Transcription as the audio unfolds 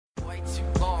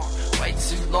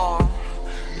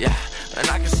And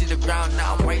I can see the ground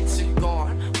now, way too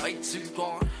gone, way too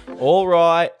gone. All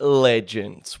right,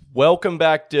 legends. Welcome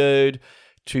back, dude,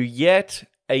 to yet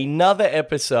another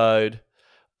episode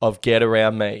of Get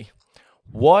Around Me.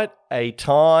 What a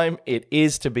time it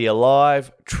is to be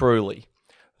alive, truly.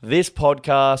 This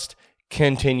podcast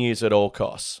continues at all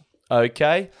costs,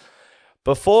 okay?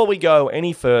 Before we go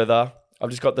any further,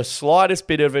 I've just got the slightest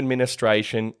bit of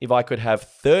administration. If I could have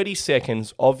 30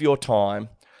 seconds of your time.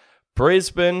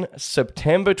 Brisbane,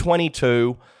 September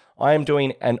 22, I am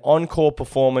doing an encore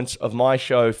performance of my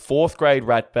show, 4th Grade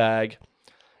Rat Bag.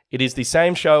 It is the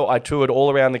same show I toured all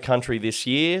around the country this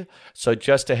year, so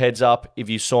just a heads up if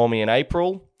you saw me in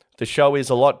April. The show is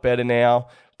a lot better now,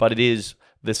 but it is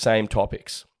the same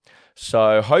topics.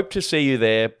 So hope to see you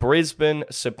there. Brisbane,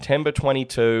 September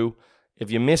 22.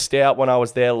 If you missed out when I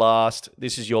was there last,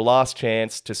 this is your last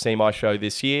chance to see my show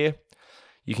this year.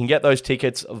 You can get those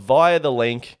tickets via the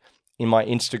link in my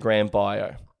Instagram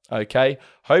bio. Okay?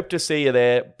 Hope to see you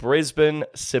there. Brisbane,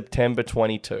 September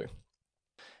 22.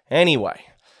 Anyway,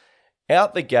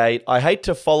 out the gate, I hate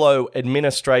to follow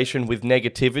administration with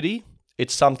negativity.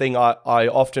 It's something I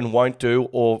often won't do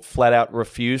or flat out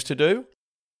refuse to do.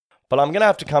 But I'm going to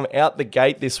have to come out the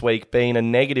gate this week being a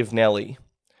negative Nelly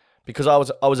because I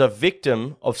was a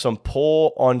victim of some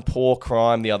poor on poor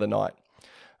crime the other night.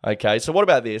 Okay, so what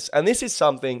about this? And this is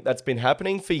something that's been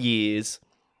happening for years,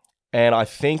 and I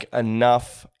think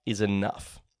enough is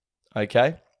enough.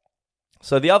 Okay?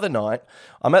 So the other night,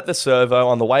 I'm at the servo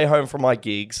on the way home from my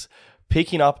gigs,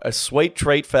 picking up a sweet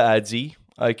treat for Adzi.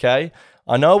 Okay?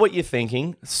 I know what you're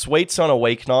thinking, sweets on a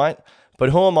weeknight, but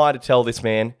who am I to tell this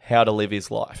man how to live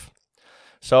his life?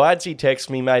 So Adzi texts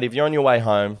me, mate, if you're on your way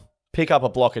home, pick up a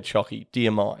block of chocky, do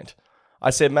you mind? I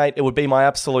said, mate, it would be my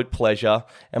absolute pleasure,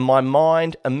 and my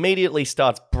mind immediately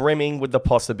starts brimming with the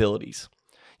possibilities.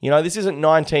 You know, this isn't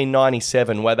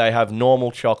 1997 where they have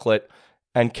normal chocolate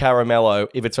and caramello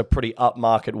if it's a pretty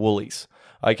upmarket Woolies.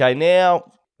 Okay,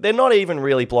 now, they're not even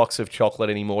really blocks of chocolate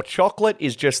anymore. Chocolate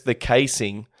is just the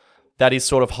casing that is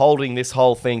sort of holding this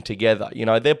whole thing together. You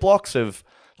know, they're blocks of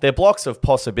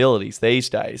possibilities these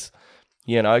days.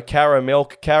 You know, Cara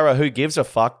milk, Cara, who gives a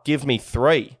fuck? Give me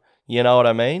 3. You know what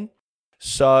I mean?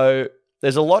 So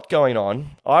there's a lot going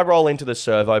on. I roll into the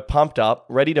servo, pumped up,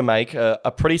 ready to make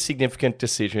a pretty significant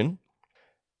decision.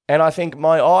 And I think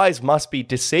my eyes must be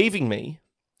deceiving me.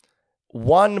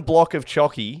 1 block of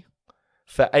chocky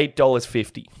for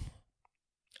 $8.50.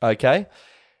 Okay?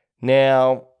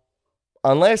 Now,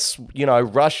 unless, you know,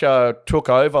 Russia took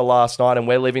over last night and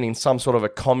we're living in some sort of a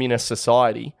communist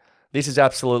society, this is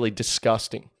absolutely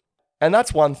disgusting. And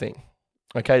that's one thing.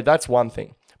 Okay, that's one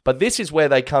thing. But this is where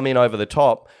they come in over the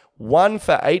top. 1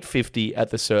 for $8.50 at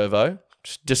the servo.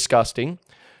 Disgusting.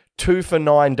 2 for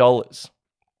 $9.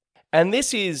 And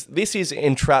this is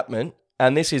entrapment,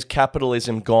 and this is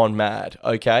capitalism gone mad,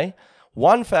 okay?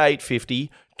 1 for $8.50,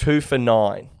 2 for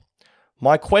 $9.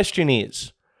 My question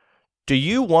is, do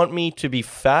you want me to be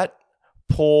fat,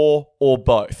 poor, or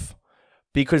both?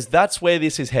 Because that's where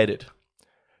this is headed.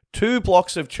 2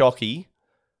 blocks of chocky.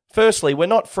 Firstly, we're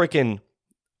not freaking,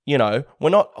 you know, we're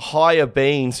not higher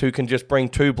beings who can just bring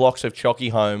 2 blocks of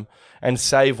chocky home and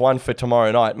save 1 for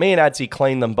tomorrow night. Me and Adzi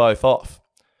clean them both off.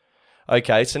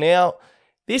 Okay, so now,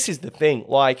 this is the thing.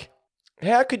 Like,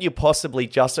 how could you possibly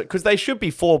justify, because they should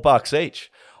be $4 each.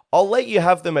 I'll let you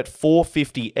have them at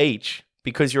 $4.50 each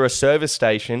because you're a service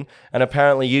station and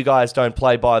apparently you guys don't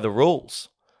play by the rules.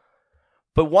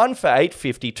 But 1 for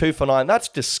 $8.50, 2 for $9, that's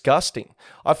disgusting.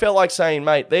 I felt like saying,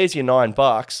 mate, there's your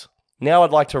 $9. Now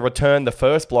I'd like to return the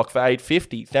first block for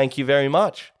 $8.50. Thank you very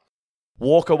much.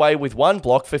 Walk away with 1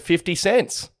 block for 50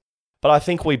 cents. But I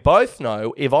think we both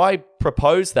know if I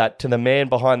proposed that to the man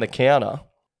behind the counter,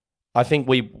 I think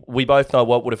we both know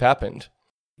what would have happened.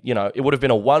 You know, it would have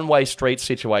been a one-way street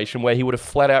situation where he would have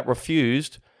flat out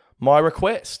refused my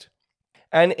request.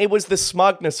 And it was the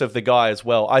smugness of the guy as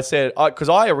well. I said, because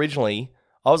I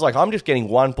was like, I'm just getting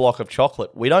 1 block of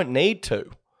chocolate. We don't need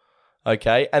 2.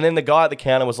 Okay? And then the guy at the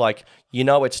counter was like, you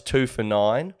know it's 2 for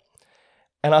 $9.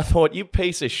 And I thought, you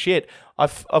piece of shit.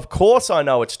 Of course I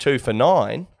know it's 2 for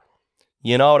 $9.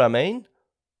 You know what I mean?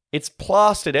 It's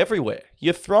plastered everywhere.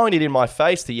 You're throwing it in my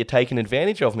face that you're taking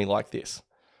advantage of me like this.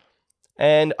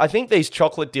 And I think these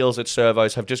chocolate deals at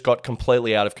servos have just got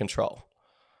completely out of control.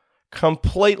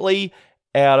 Completely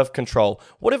out of control.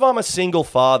 What if I'm a single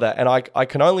father and I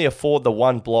can only afford the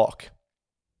 1 block?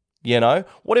 You know?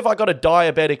 What if I got a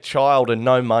diabetic child and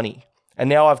no money? And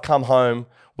now I've come home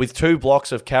with 2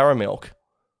 blocks of caramel.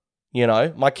 You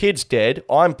know? My kid's dead.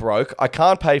 I'm broke. I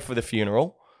can't pay for the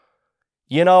funeral.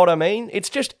 You know what I mean? It's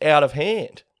just out of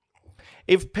hand.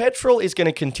 If petrol is going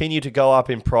to continue to go up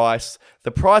in price,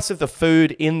 the price of the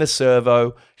food in the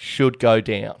servo should go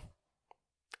down.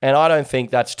 And I don't think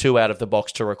that's too out of the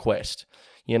box to request.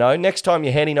 You know, next time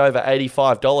you're handing over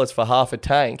 $85 for half a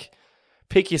tank,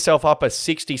 pick yourself up a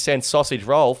 60-cent sausage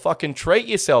roll, fucking treat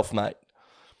yourself, mate.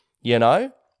 You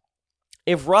know?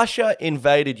 If Russia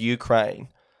invaded Ukraine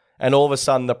and all of a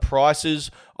sudden the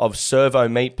prices of servo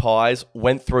meat pies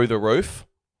went through the roof,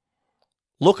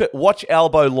 watch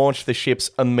Albo launch the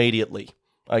ships immediately,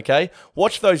 okay?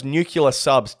 Watch those nuclear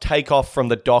subs take off from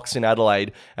the docks in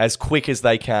Adelaide as quick as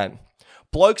they can.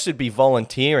 Blokes would be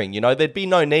volunteering, you know? There'd be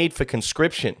no need for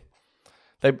conscription.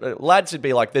 Lads would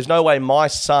be like, there's no way my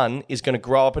son is going to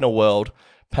grow up in a world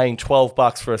paying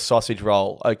 $12 for a sausage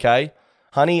roll, okay?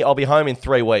 Honey, I'll be home in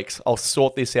 3 weeks. I'll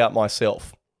sort this out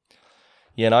myself.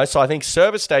 You know, so I think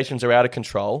service stations are out of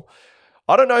control.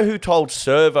 I don't know who told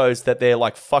servos that they're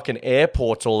like fucking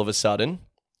airports all of a sudden.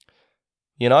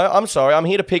 You know, I'm sorry, I'm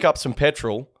here to pick up some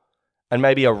petrol and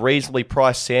maybe a reasonably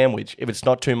priced sandwich if it's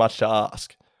not too much to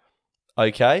ask.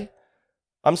 Okay?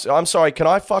 I'm sorry, can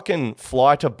I fucking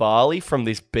fly to Bali from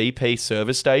this BP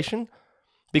service station?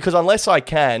 Because unless I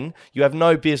can, you have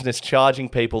no business charging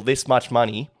people this much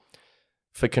money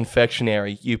for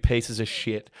confectionery, you pieces of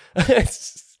shit.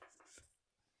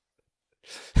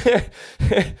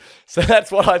 So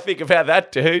that's what I think about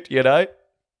that, dude, you know?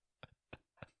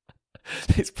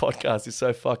 This podcast is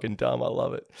so fucking dumb. I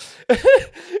love it.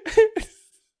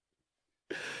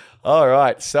 All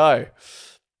right, so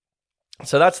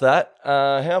that's that.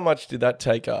 How much did that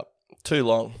take up? Too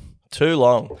long.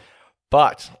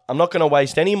 But I'm not going to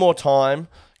waste any more time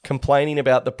complaining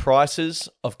about the prices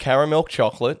of caramel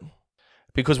chocolate,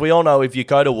 because we all know if you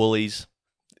go to Woolies,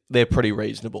 they're pretty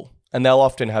reasonable and they'll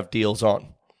often have deals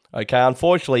on. Okay,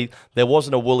 unfortunately, there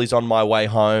wasn't a Woolies on my way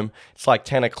home. It's like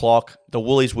 10 o'clock. The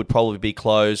Woolies would probably be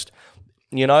closed.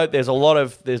 You know, there's a lot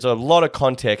of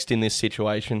context in this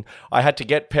situation. I had to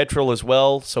get petrol as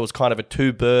well, so it's kind of a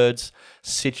two birds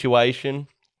situation.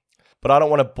 But I don't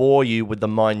want to bore you with the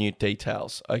minute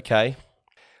details, okay?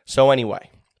 So anyway,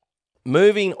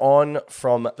 moving on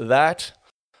from that,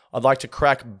 I'd like to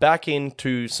crack back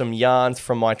into some yarns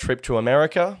from my trip to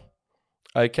America,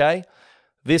 okay?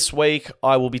 This week,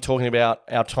 I will be talking about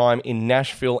our time in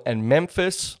Nashville and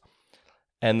Memphis.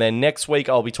 And then next week,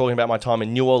 I'll be talking about my time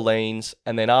in New Orleans.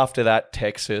 And then after that,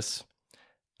 Texas.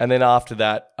 And then after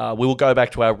that, we will go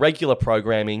back to our regular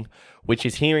programming, which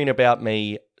is hearing about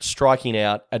me striking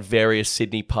out at various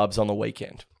Sydney pubs on the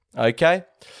weekend. Okay?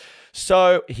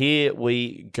 So here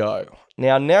we go.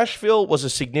 Now, Nashville was a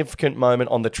significant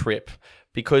moment on the trip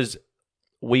because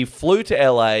we flew to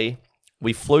LA.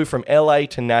 We flew from LA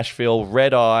to Nashville,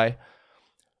 red eye.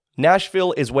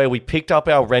 Nashville is where we picked up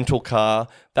our rental car.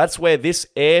 That's where this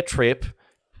air trip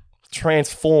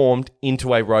transformed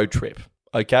into a road trip,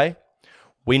 okay?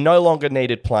 We no longer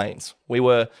needed planes. We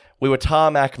were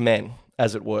tarmac men,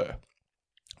 as it were.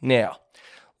 Now,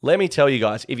 let me tell you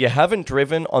guys, if you haven't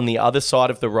driven on the other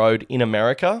side of the road in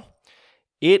America,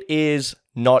 it is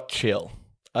not chill,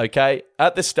 okay?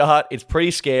 At the start, it's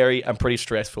pretty scary and pretty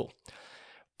stressful.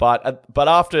 But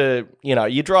after, you know,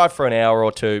 you drive for an hour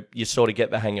or two, you sort of get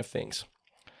the hang of things.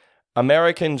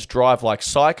 Americans drive like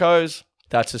psychos.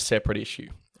 That's a separate issue,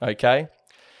 okay?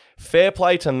 Fair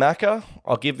play to Macca.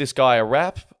 I'll give this guy a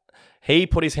rap. He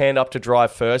put his hand up to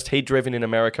drive first. He'd driven in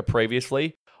America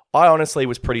previously. I honestly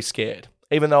was pretty scared.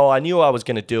 Even though I knew I was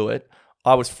going to do it,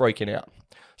 I was freaking out.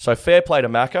 So fair play to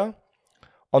Macca.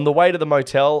 On the way to the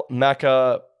motel,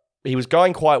 Macca, he was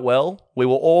going quite well. We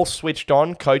were all switched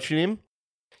on, coaching him.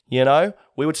 You know,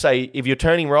 we would say, if you're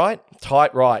turning right,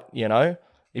 tight right, you know.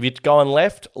 If you're going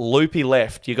left, loopy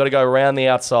left. You got to go around the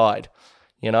outside.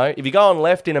 You know, if you're going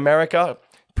left in America,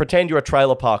 pretend you're a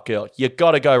trailer park girl. You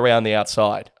got to go around the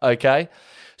outside, okay?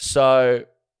 So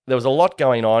there was a lot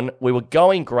going on. We were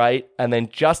going great, and then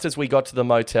just as we got to the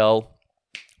motel,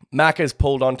 Macca's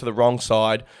pulled onto the wrong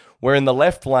side. We're in the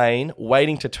left lane,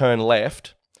 waiting to turn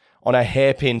left on a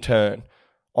hairpin turn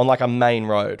on like a main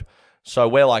road. So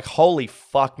we're like, holy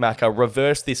fuck, Macca,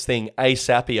 reverse this thing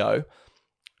ASAPio.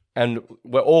 And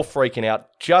we're all freaking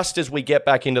out. Just as we get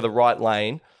back into the right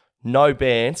lane, no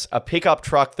bants, a pickup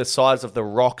truck the size of the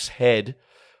Rock's head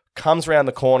comes around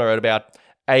the corner at about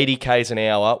 80 k's an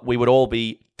hour. We would all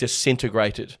be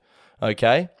disintegrated,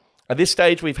 okay? At this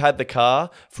stage, we've had the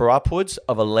car for upwards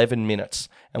of 11 minutes,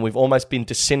 and we've almost been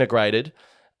disintegrated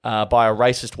by a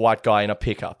racist white guy in a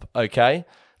pickup, okay?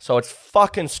 So it's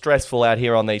fucking stressful out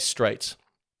here on these streets.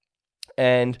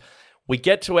 And we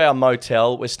get to our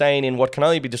motel. We're staying in what can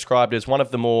only be described as one of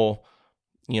the more,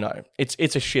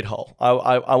 it's a shithole.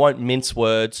 I won't mince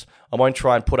words. I won't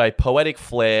try and put a poetic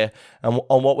flair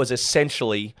on what was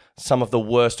essentially some of the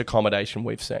worst accommodation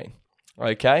we've seen.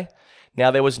 Okay?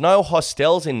 Now, there was no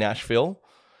hostels in Nashville.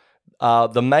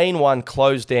 The main one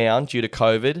closed down due to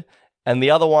COVID, and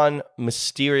the other one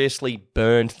mysteriously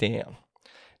burned down.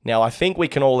 Now, I think we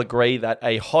can all agree that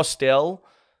a hostel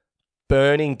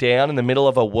burning down in the middle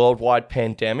of a worldwide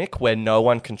pandemic where no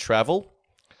one can travel,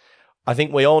 I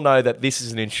think we all know that this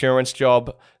is an insurance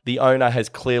job. The owner has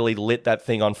clearly lit that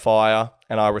thing on fire,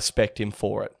 and I respect him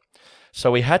for it. So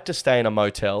we had to stay in a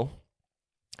motel.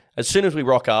 As soon as we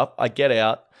rock up, I get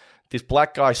out. This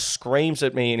black guy screams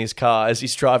at me in his car as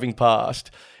he's driving past,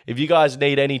 "If you guys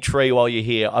need any tree while you're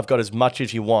here, I've got as much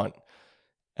as you want."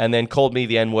 And then called me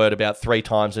the N-word about 3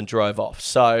 times and drove off.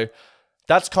 So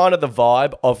that's kind of the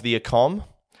vibe of the Accom.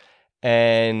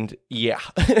 And yeah,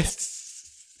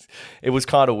 it was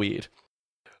kind of weird.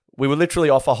 We were literally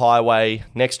off a highway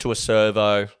next to a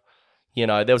servo.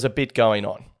 There was a bit going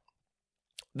on.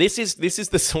 This is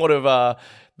the sort of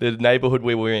the neighborhood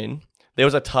we were in. There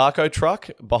was a taco truck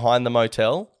behind the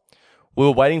motel. We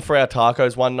were waiting for our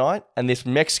tacos one night, and this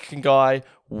Mexican guy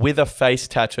with a face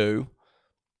tattoo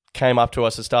came up to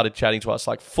us and started chatting to us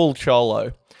like full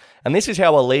cholo. And this is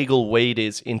how illegal weed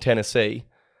is in Tennessee.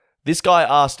 This guy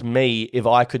asked me if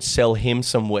I could sell him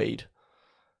some weed.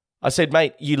 I said,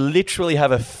 "Mate, you literally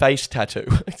have a face tattoo."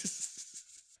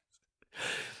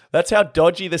 That's how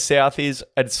dodgy the South is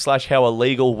and / how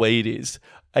illegal weed is.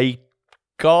 A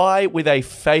guy with a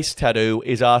face tattoo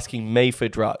is asking me for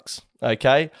drugs,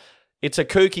 okay? It's a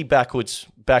kooky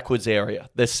backwards area,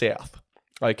 the South,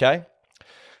 okay?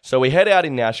 So we head out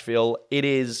in Nashville.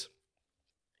 It's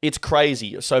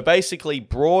crazy. So basically,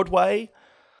 Broadway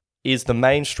is the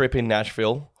main strip in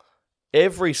Nashville.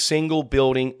 Every single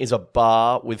building is a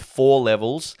bar with 4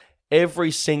 levels.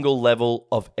 Every single level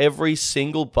of every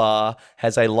single bar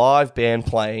has a live band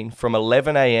playing from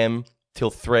 11 a.m. till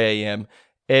 3 a.m.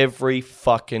 every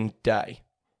fucking day.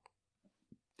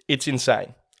 It's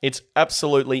insane. It's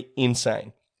absolutely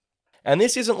insane. And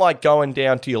this isn't like going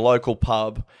down to your local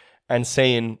pub and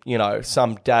seeing,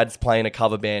 some dads playing a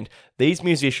cover band. These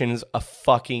musicians are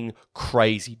fucking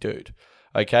crazy, dude.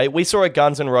 Okay? We saw a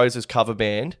Guns N' Roses cover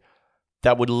band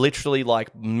that would literally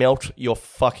melt your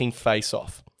fucking face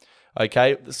off.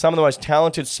 Okay? Some of the most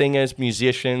talented singers,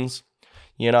 musicians,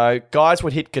 guys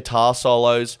would hit guitar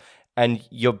solos and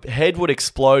your head would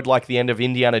explode like the end of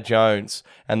Indiana Jones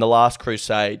and The Last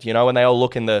Crusade. When they all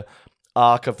look in the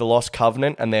Ark of the Lost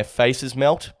Covenant and their faces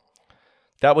melt?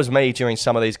 That was me during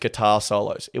some of these guitar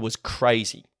solos. It was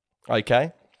crazy.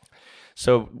 Okay?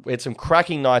 So we had some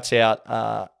cracking nights out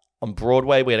on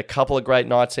Broadway. We had a couple of great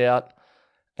nights out.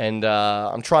 And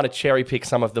I'm trying to cherry pick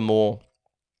some of the more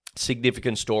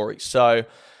significant stories. So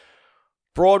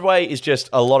Broadway is just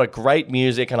a lot of great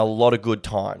music and a lot of good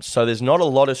times. So there's not a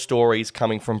lot of stories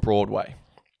coming from Broadway.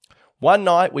 One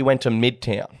night we went to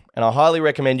Midtown. And I highly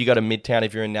recommend you go to Midtown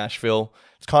if you're in Nashville.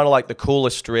 It's kind of like the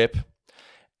coolest strip.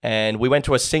 And we went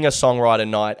to a singer-songwriter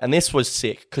night. And this was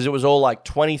sick because it was all like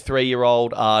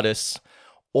 23-year-old artists,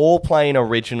 all playing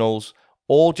originals,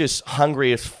 all just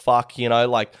hungry as fuck,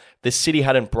 the city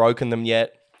hadn't broken them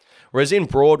yet. Whereas in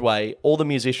Broadway, all the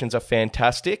musicians are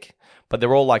fantastic, but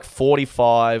they're all like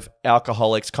 45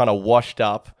 alcoholics, kind of washed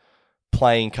up,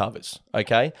 playing covers,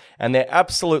 okay? And they're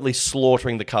absolutely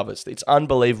slaughtering the covers. It's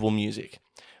unbelievable music.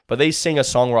 But these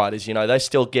singer-songwriters, they're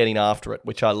still getting after it,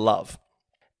 which I love.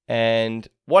 And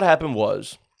what happened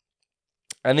was,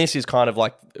 and this is kind of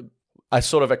like a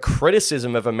sort of a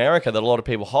criticism of America that a lot of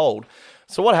people hold.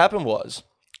 So what happened was,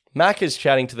 Mac is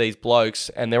chatting to these blokes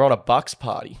and they're on a Bucks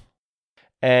party.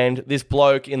 And this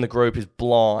bloke in the group is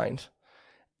blind.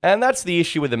 And that's the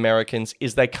issue with Americans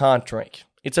is they can't drink.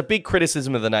 It's a big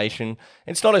criticism of the nation.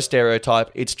 It's not a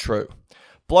stereotype, it's true.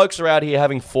 Blokes are out here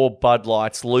having 4 Bud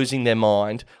Lights, losing their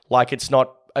mind, like it's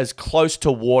not as close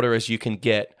to water as you can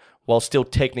get while still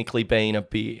technically being a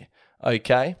beer.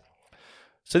 Okay?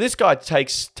 So this guy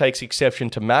takes exception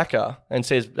to Macca and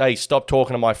says, "Hey, stop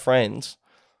talking to my friends."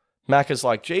 Macca's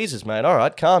like, "Jesus, mate, all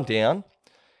right, calm down."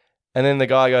 And then the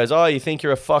guy goes, "Oh, you think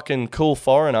you're a fucking cool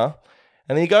foreigner?"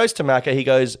 And then he goes to Macca, he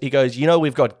goes,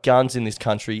 "We've got guns in this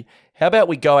country. How about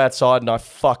we go outside and I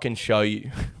fucking show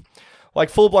you?" Like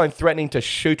full-blown threatening to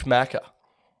shoot Macca.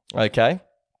 Okay?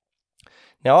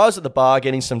 Now, I was at the bar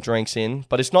getting some drinks in,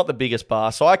 but it's not the biggest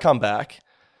bar, so I come back,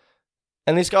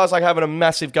 and this guy's like having a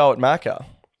massive go at Macca.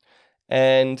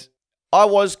 And I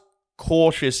was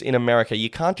cautious in America. You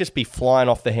can't just be flying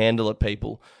off the handle at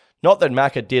people. Not that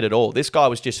Macca did at all. This guy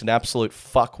was just an absolute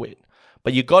fuckwit.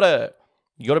 But you gotta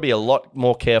be a lot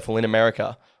more careful in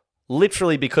America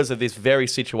literally because of this very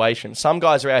situation. Some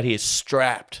guys are out here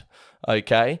strapped,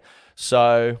 okay?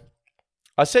 So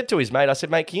I said to his mate, I said,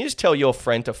 mate, can you just tell your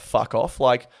friend to fuck off?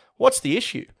 Like, what's the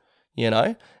issue? You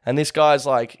know? And this guy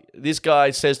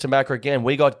says to Macca again,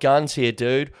 we got guns here,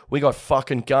 dude. We got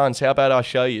fucking guns. How about I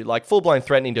show you? Like, full-blown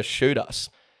threatening to shoot us.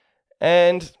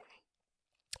 And,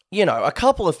 you know, a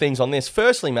couple of things on this.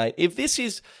 Firstly, mate, if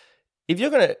you're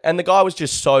going to, and the guy was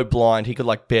just so blind, he could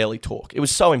like barely talk. It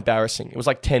was so embarrassing. It was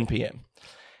like 10 p.m.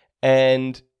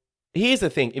 And here's the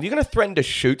thing. If you're going to threaten to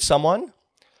shoot someone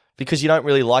because you don't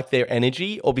really like their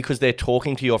energy or because they're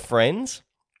talking to your friends,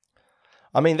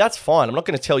 I mean, that's fine. I'm not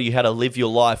going to tell you how to live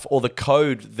your life or the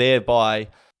code thereby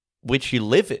which you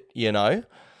live it, you know?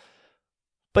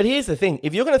 But here's the thing.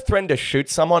 If you're going to threaten to shoot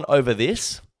someone over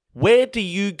this, where do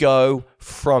you go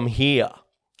from here?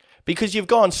 Because you've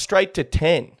gone straight to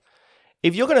 10.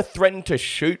 If you're going to threaten to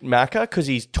shoot Macca because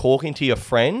he's talking to your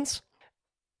friends,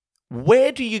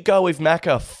 where do you go if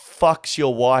Macca fucks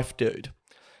your wife, dude?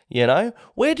 You know?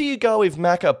 Where do you go if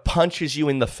Macca punches you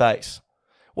in the face?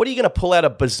 What are you going to pull out a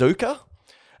bazooka?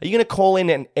 Are you going to call in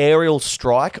an aerial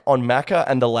strike on Macca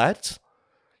and the lads?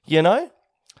 You know?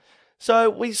 So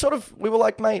we were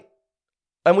like, mate,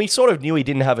 and we sort of knew he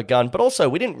didn't have a gun, but also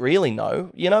we didn't really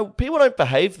know. You know, people don't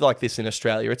behave like this in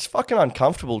Australia. It's fucking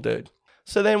uncomfortable, dude.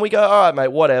 So then we go, all right,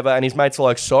 mate, whatever. And his mates are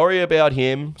like, sorry about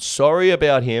him.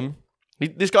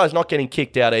 This guy's not getting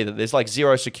kicked out either. There's like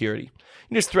zero security.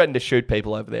 You just threaten to shoot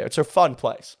people over there. It's a fun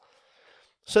place.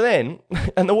 So then,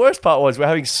 and the worst part was we're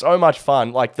having so much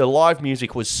fun. Like the live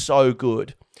music was so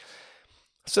good.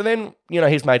 So then, you know,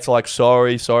 his mates are like,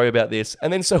 sorry about this.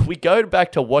 And then so we go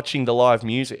back to watching the live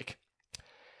music.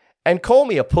 And call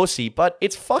me a pussy, but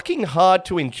it's fucking hard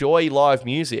to enjoy live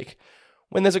music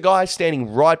when there's a guy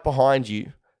standing right behind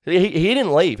you. He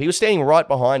didn't leave. He was standing right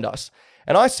behind us.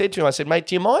 And I said to him, mate,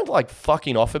 do you mind like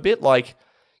fucking off a bit? Like,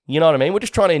 you know what I mean? We're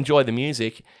just trying to enjoy the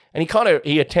music. And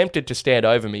he attempted to stand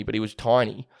over me, but he was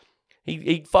tiny.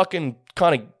 He fucking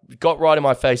kind of got right in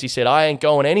my face. He said, I ain't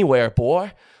going anywhere,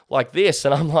 boy. Like this.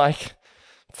 And I'm like,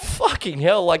 fucking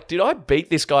hell. Like, did I beat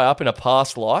this guy up in a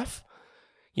past life?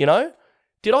 You know?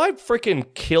 Did I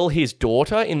freaking kill his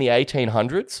daughter in the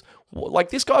 1800s? Like,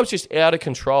 this guy was just out of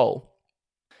control.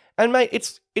 And, mate,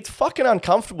 it's fucking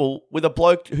uncomfortable with a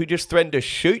bloke who just threatened to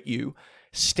shoot you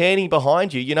standing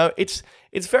behind you. You know, it's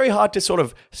very hard to sort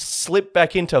of slip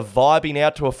back into vibing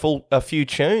out to a few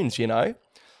tunes, you know?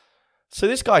 So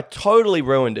this guy totally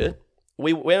ruined it.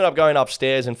 We ended up going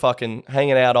upstairs and fucking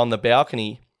hanging out on the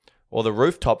balcony or the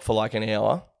rooftop for like an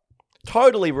hour.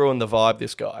 Totally ruined the vibe,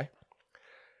 this guy.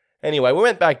 Anyway, we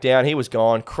went back down. He was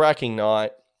gone. Cracking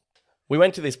night. We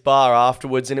went to this bar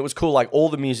afterwards, and it was cool. Like, all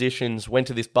the musicians went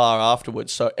to this bar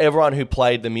afterwards, so everyone who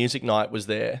played the music night was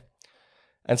there.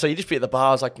 And so you just be at the bar.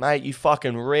 I was like, mate, you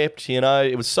fucking ripped, you know?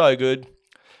 It was so good.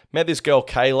 Met this girl,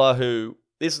 Kayla, who...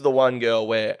 This is the one girl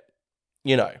where,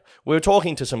 you know, we were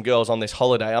talking to some girls on this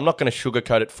holiday. I'm not going to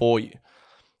sugarcoat it for you.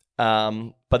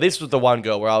 But this was the one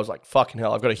girl where I was like, fucking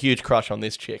hell, I've got a huge crush on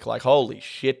this chick. Like, holy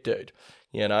shit, dude.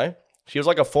 You know? She was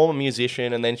like a former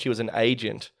musician, and then she was an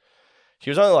agent. She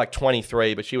was only like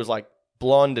 23, but she was like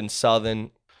blonde and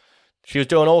southern. She was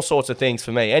doing all sorts of things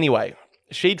for me. Anyway,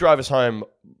 she drove us home.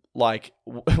 Like,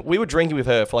 we were drinking with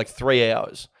her for like 3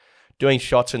 hours, doing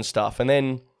shots and stuff. And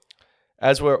then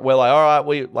as we're like, all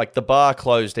right, the bar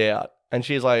closed out. And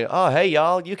she's like, oh, hey,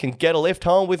 y'all, you can get a lift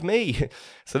home with me.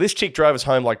 So this chick drove us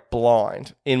home like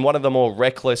blind in one of the more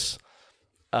reckless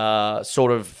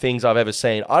sort of things I've ever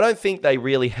seen. I don't think they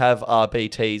really have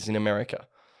RBTs in America.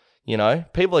 You know,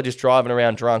 people are just driving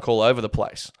around drunk all over the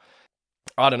place.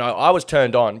 I don't know. I was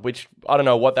turned on, which I don't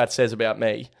know what that says about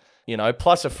me. You know,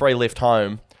 plus a free lift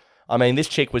home. I mean, this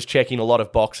chick was checking a lot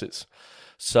of boxes.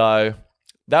 So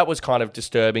that was kind of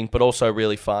disturbing, but also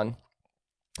really fun.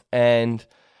 And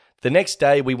the next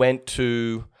day we went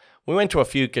to a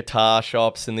few guitar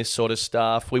shops and this sort of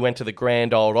stuff. We went to the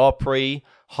Grand Ole Opry.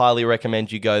 Highly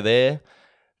recommend you go there.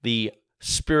 The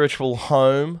spiritual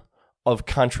home of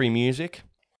country music.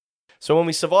 So when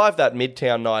we survived that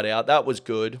Midtown night out, that was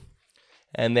good.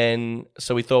 And then,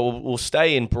 so we thought we'll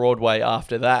stay in Broadway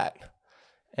after that.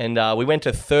 And we went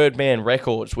to Third Man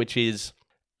Records, which is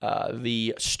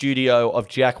the studio of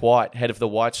Jack White, head of the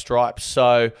White Stripes.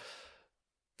 So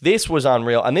this was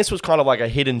unreal. And this was kind of like a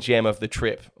hidden gem of the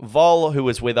trip. Vol, who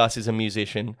was with us, is a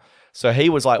musician. So he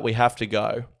was like, we have to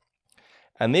go.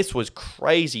 And this was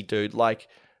crazy, dude. Like,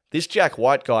 this Jack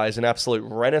White guy is an absolute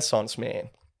renaissance man.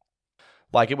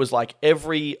 Like, it was like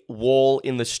every wall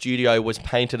in the studio was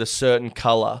painted a certain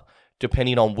color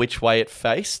depending on which way it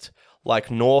faced. Like,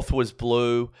 north was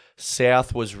blue,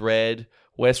 south was red,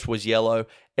 West was yellow.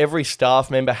 Every staff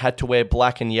member had to wear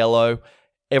black and yellow.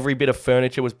 Every bit of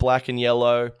furniture was black and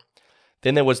yellow.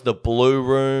 Then there was the blue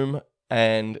room,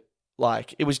 and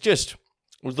like it was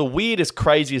the weirdest,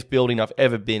 craziest building I've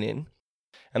ever been in.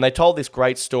 And they told this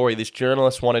great story. This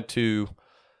journalist wanted to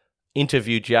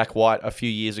interview Jack White a few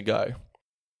years ago.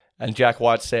 And Jack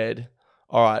White said,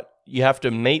 all right, you have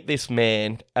to meet this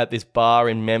man at this bar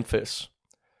in Memphis,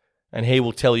 and he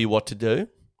will tell you what to do.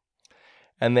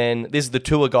 And then the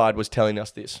tour guide was telling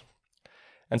us this.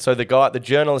 And so the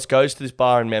journalist goes to this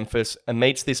bar in Memphis and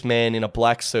meets this man in a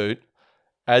black suit,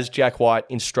 as Jack White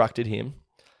instructed him.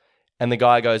 And the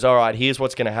guy goes, all right, here's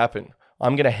what's going to happen.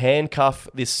 I'm going to handcuff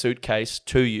this suitcase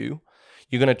to you.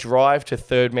 You're going to drive to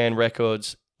Third Man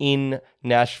Records in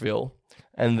Nashville,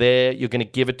 and there you're going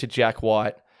to give it to Jack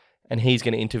White, and he's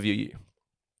going to interview you.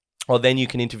 Or then you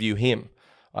can interview him,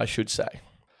 I should say.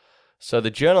 So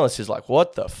the journalist is like,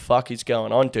 what the fuck is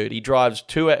going on, dude? He drives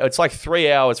it's like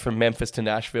 3 hours from Memphis to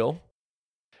Nashville.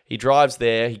 He drives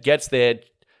there. He gets there.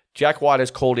 Jack White has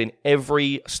called in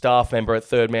every staff member at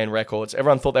Third Man Records.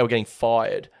 Everyone thought they were getting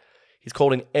fired. He's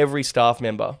called in every staff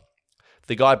member.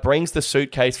 The guy brings the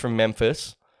suitcase from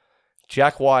Memphis.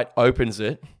 Jack White opens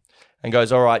it and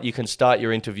goes, all right, you can start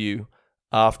your interview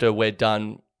after we're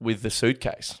done with the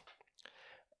suitcase.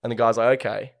 And the guy's like,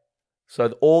 okay.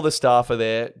 So all the staff are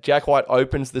there. Jack White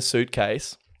opens the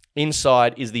suitcase.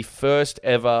 Inside is the first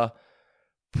ever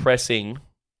pressing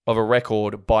of a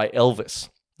record by Elvis.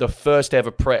 The first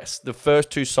ever press. The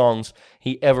first 2 songs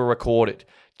he ever recorded.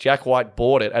 Jack White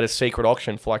bought it at a secret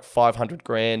auction for like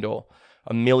 $500,000 or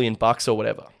 $1 million or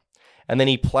whatever. And then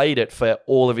he played it for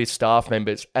all of his staff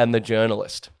members and the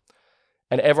journalist.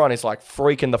 And everyone is like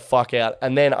freaking the fuck out.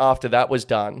 And then after that was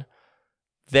done,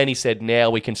 then he said, now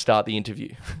we can start the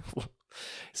interview.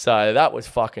 So that was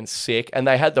fucking sick. And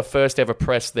they had the first ever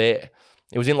press there.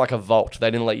 It was in like a vault.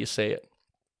 They didn't let you see it.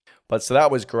 But so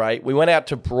that was great. We went out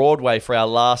to Broadway for our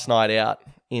last night out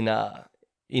in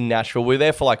Nashville. We were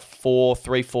there for like 4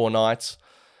 nights.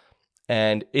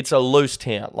 And it's a loose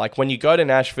town. Like when you go to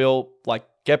Nashville, like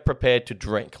get prepared to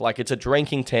drink. Like it's a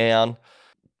drinking town.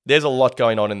 There's a lot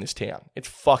going on in this town. It's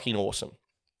fucking awesome.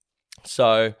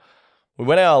 So we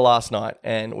went out last night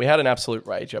and we had an absolute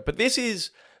rager. But this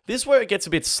is where it gets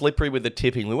a bit slippery with the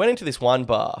tipping. We went into this one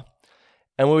bar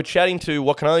and we were chatting to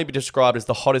what can only be described as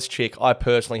the hottest chick I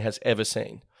personally has ever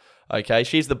seen. Okay,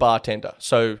 she's the bartender.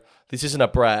 So this isn't a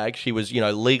brag. She was,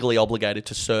 legally obligated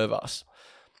to serve us.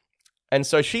 And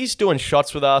so she's doing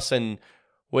shots with us and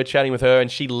we're chatting with her,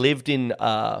 and she lived in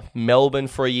Melbourne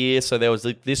for a year. So there was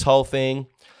this whole thing.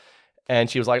 And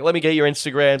she was like, let me get your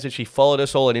Instagrams. And she followed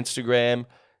us all on Instagram. And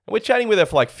we're chatting with her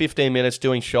for like 15 minutes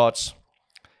doing shots.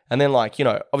 And then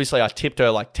obviously I tipped her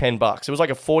like $10. It was like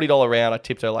a $40 round. I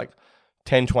tipped her like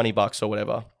 $10, $20 or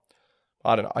whatever.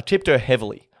 I don't know. I tipped her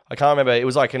heavily. I can't remember. It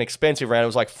was like an expensive round. It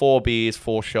was like 4 beers,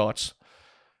 4 shots,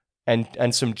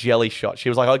 and some jelly shots. She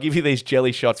was like, I'll give you these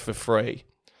jelly shots for free.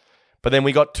 But then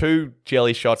we got 2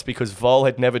 jelly shots because Vol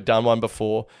had never done one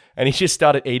before. And he just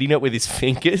started eating it with his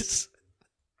fingers.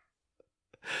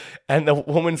 And the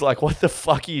woman's like, what the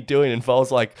fuck are you doing? And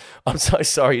Vol's like, I'm so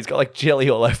sorry. He's got like jelly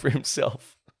all over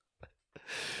himself.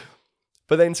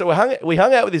 But then, so we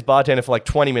hung out with this bartender for like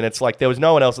 20 minutes. Like there was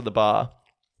no one else at the bar.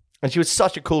 And she was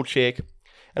such a cool chick.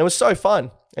 And it was so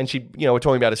fun. And she, we're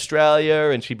talking about Australia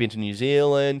and she'd been to New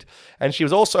Zealand. And she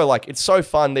was also like, it's so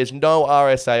fun. There's no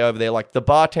RSA over there. Like the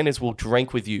bartenders will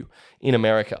drink with you in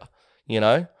America,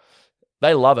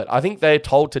 They love it. I think they're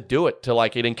told to do it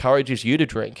it encourages you to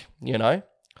drink,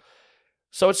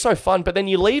 So it's so fun. But then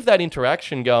you leave that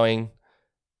interaction going,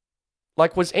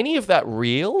 like, was any of that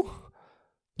real?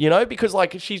 Because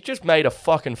she's just made a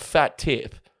fucking fat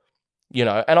tip,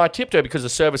 and I tipped her because the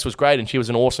service was great and she was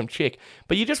an awesome chick.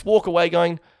 But you just walk away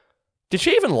going, did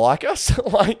she even like us?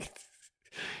 Was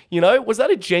that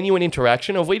a genuine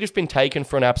interaction or have we just been taken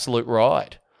for an absolute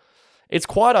ride? It's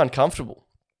quite uncomfortable.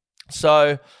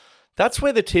 So that's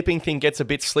where the tipping thing gets a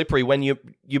bit slippery when you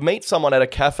meet someone at a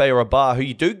cafe or a bar who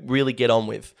you do really get on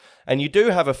with and you do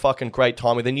have a fucking great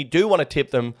time with and you do want to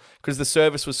tip them because the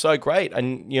service was so great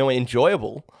and,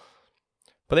 enjoyable.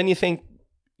 But then you think,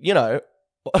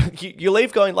 you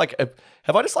leave going like,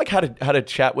 have I just had a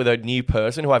chat with a new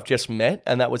person who I've just met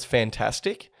and that was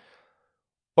fantastic?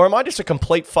 Or am I just a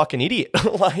complete fucking idiot?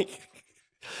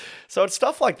 So it's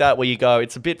stuff like that where you go,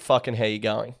 it's a bit fucking how you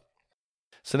going.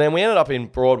 So then we ended up in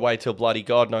Broadway till bloody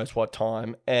God knows what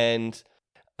time. And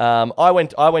I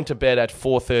went to bed at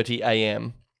 4:30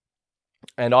 a.m.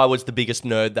 and I was the biggest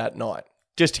nerd that night,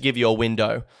 just to give you a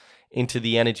window into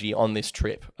the energy on this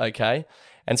trip, okay?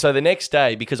 And so the next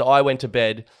day, because I went to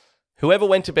bed, Whoever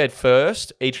went to bed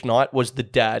first each night was the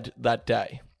dad that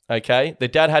day, okay? The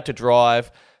dad had to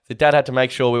drive. The dad had to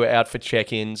make sure we were out for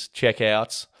check-ins,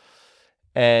 check-outs,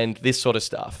 and this sort of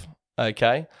stuff,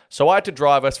 okay? So I had to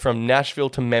drive us from Nashville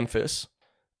to Memphis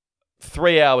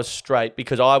 3 hours straight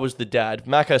because I was the dad.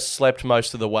 Macca slept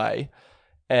most of the way.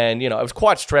 And, it was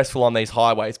quite stressful on these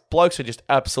highways. Blokes are just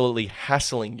absolutely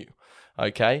hassling you,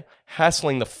 okay?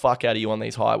 Hassling the fuck out of you on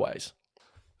these highways.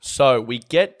 So we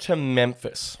get to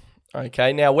Memphis,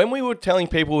 okay? Now, when we were telling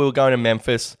people we were going to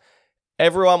Memphis,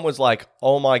 everyone was like,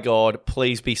 oh my God,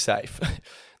 please be safe.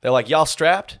 They're like, y'all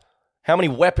strapped? How many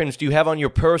weapons do you have on your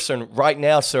person right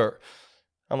now, sir?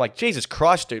 I'm like, Jesus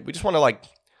Christ, dude. We just want to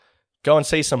go and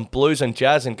see some blues and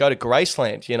jazz and go to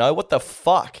Graceland, What the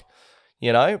fuck?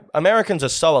 Americans are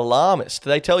so alarmist.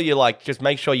 They tell you, just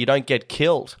make sure you don't get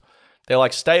killed. They're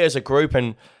like, stay as a group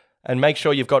and make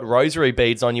sure you've got rosary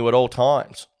beads on you at all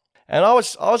times. And I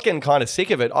was getting kind of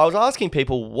sick of it. I was asking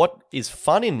people what is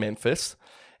fun in Memphis,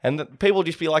 and people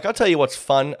just be like, I'll tell you what's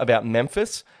fun about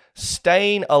Memphis.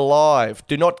 Staying alive.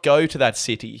 Do not go to that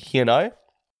city,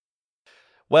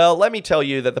 Well, let me tell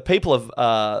you that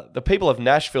the people of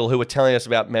Nashville who were telling us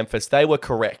about Memphis, they were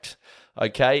correct,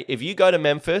 okay? If you go to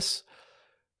Memphis,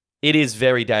 it is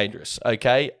very dangerous,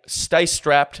 okay? Stay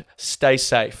strapped, stay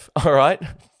safe, all right?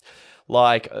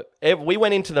 We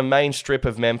went into the main strip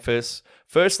of Memphis.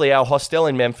 Firstly, our hostel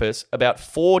in Memphis, about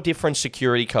 4 different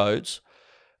security codes,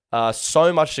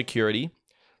 so much security.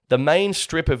 The main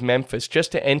strip of Memphis,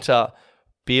 just to enter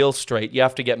Beale Street, you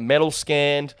have to get metal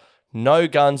scanned, no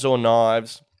guns or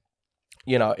knives.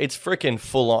 It's freaking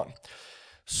full on.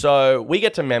 So we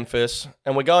get to Memphis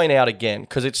and we're going out again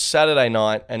because it's Saturday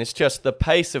night and it's just the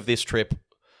pace of this trip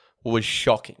was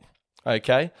shocking.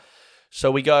 Okay.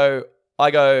 So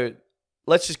I go,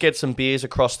 let's just get some beers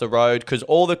across the road because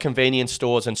all the convenience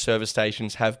stores and service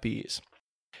stations have beers.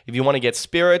 If you want to get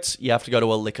spirits, you have to go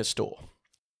to a liquor store.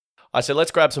 I said,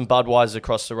 let's grab some Budweisers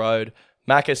across the road.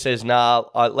 Macca says, nah,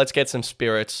 let's get some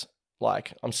spirits.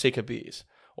 I'm sick of beers.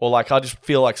 Or I just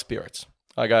feel like spirits.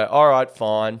 I go, all right,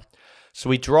 fine. So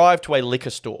we drive to a liquor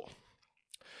store.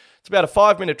 It's about a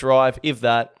 5-minute drive, if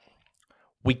that.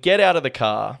 We get out of the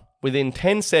car within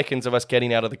 10 seconds of us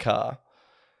getting out of the car,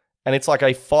 and it's like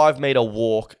a 5-meter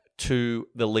walk to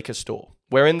the liquor store.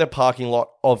 We're in the parking lot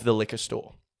of the liquor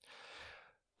store.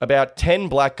 About 10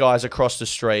 black guys across the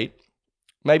street,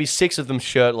 maybe 6 of them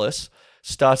shirtless,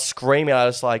 start screaming at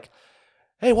us like,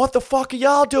 hey, what the fuck are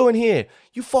y'all doing here?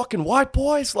 You fucking white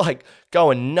boys?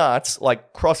 Going nuts,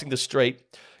 crossing the street,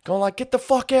 going get the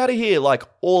fuck out of here,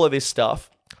 all of this stuff.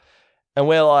 And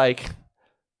we're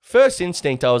first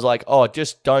instinct, I was like, oh,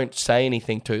 just don't say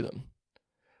anything to them.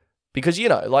 Because,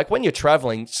 when you're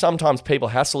traveling, sometimes people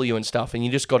hassle you and stuff, and you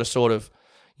just got to sort of,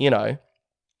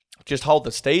 just hold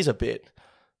the steez a bit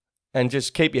and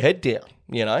just keep your head down,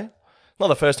 Not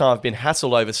the first time I've been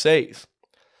hassled overseas.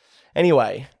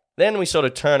 Anyway, then we sort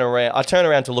of turn around. I turn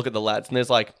around to look at the lads, and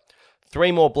there's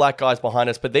 3 more black guys behind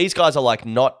us, but these guys are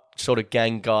not sort of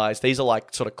gang guys. These are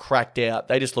sort of cracked out.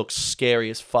 They just look scary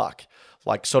as fuck.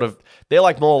 They're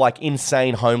more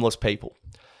insane homeless people.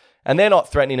 And they're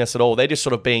not threatening us at all. They're just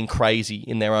sort of being crazy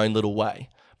in their own little way.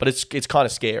 But it's kind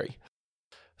of scary.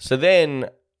 So then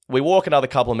we walk another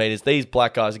couple of meters. These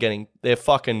black guys they're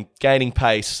fucking gaining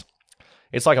pace.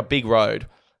 It's like a big road.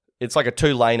 It's like a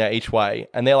 2-laner each way.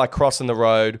 And they're crossing the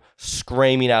road,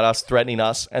 screaming at us, threatening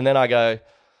us. And then I go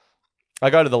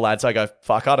to the lads. I go,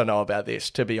 fuck, I don't know about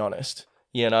this, to be honest.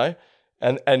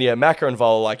 And yeah, Macca and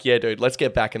Vol are yeah, dude, let's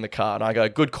get back in the car. And I go,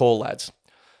 good call, lads.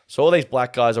 So all these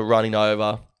black guys are running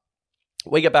over.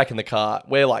 We get back in the car.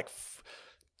 We're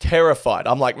terrified.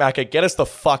 I'm like, Macca, get us the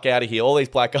fuck out of here. All these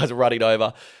black guys are running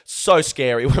over. So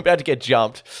scary. We're about to get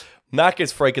jumped.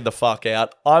 Macca's freaking the fuck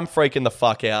out. I'm freaking the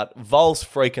fuck out. Vol's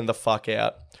freaking the fuck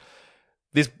out.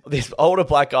 This older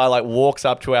black guy walks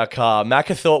up to our car.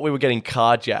 Macca thought we were getting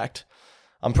carjacked.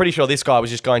 I'm pretty sure this guy was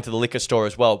just going to the liquor store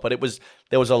as well, but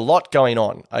there was a lot going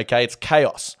on, okay? It's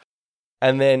chaos.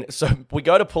 And then, so we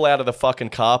go to pull out of the fucking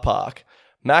car park.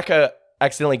 Macca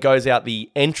accidentally goes out the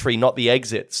entry, not the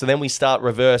exit. So then we start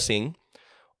reversing.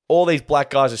 All these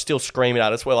black guys are still screaming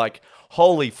at us. We're like,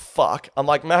 holy fuck. I'm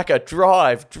like, Macca,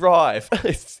 drive.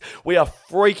 We are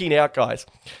freaking out, guys.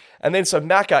 And then so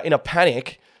Macca, in a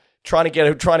panic, trying to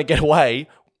get away,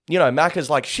 Macca's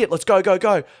like, shit, let's go.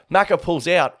 Macca pulls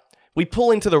out. We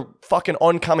pull into the fucking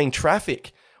oncoming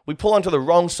traffic. We pull onto the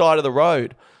wrong side of the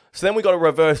road. So then we got to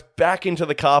reverse back into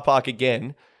the car park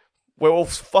again. We're all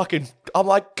fucking, I'm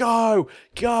like, go.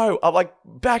 I'm like,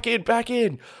 back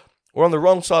in. We're on the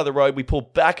wrong side of the road. We pull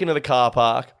back into the car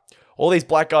park. All these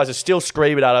black guys are still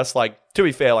screaming at us. Like, to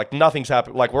be fair, like nothing's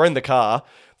happened. Like, we're in the car.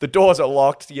 The doors are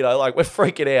locked, like we're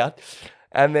freaking out.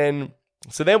 And then,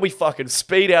 so then we fucking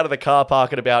speed out of the car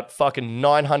park at about fucking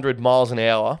 900 miles an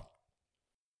hour.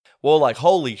 We're like,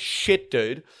 holy shit,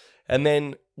 dude. And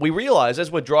then we realize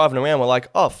as we're driving around, we're like,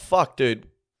 oh, fuck, dude.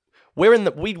 We're in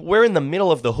the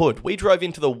middle of the hood. We drove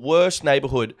into the worst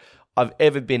neighborhood I've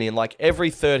ever been in. Like, every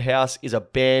third house is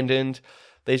abandoned.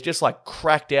 There's just like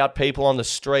cracked out people on the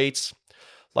streets.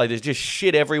 Like, there's just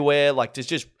shit everywhere. Like, there's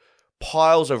just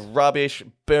piles of rubbish,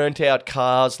 burnt out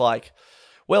cars. Like,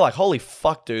 we're like, holy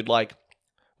fuck, dude. Like,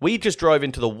 we just drove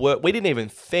into the worst. We didn't even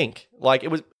think. Like,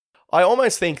 I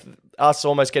almost think us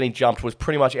almost getting jumped was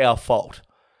pretty much our fault.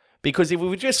 Because if we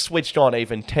were just switched on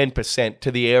even 10%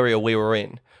 to the area we were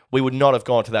in, we would not have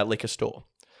gone to that liquor store.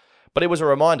 But it was a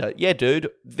reminder, yeah,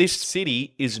 dude, this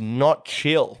city is not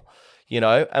chill,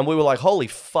 And we were like, holy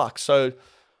fuck. So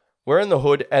we're in the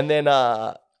hood, and then,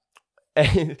 or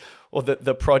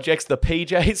the projects, the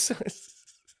PJs.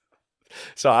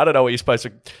 So I don't know what you're supposed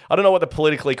to, I don't know what the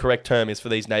politically correct term is for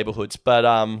these neighborhoods, but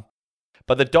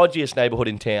the dodgiest neighborhood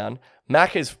in town,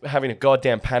 Mac is having a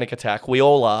goddamn panic attack. We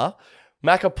all are.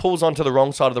 Macca pulls onto the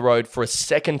wrong side of the road for a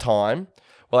second time.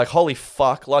 We're like, holy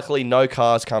fuck. Luckily, no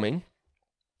cars coming.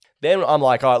 Then I'm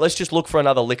like, all right, let's just look for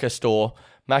another liquor store.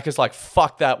 Macca's like,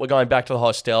 fuck that. We're going back to the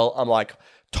hostel. I'm like,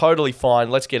 totally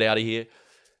fine. Let's get out of here.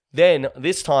 Then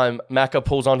this time, Macca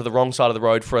pulls onto the wrong side of the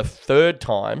road for a third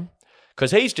time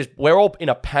because we're all in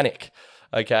a panic,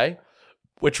 okay?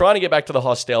 We're trying to get back to the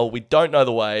hostel. We don't know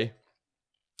the way.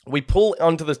 We pull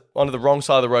onto the wrong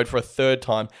side of the road for a third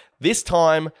time. This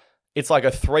time, it's like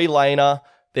a 3-laner.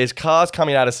 There's cars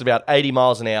coming at us at about 80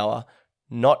 miles an hour.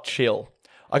 Not chill.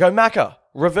 I go, Macca,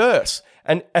 reverse.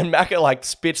 And Macca like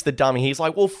spits the dummy. He's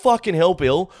like, well, fucking hell,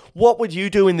 Bill. What would you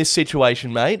do in this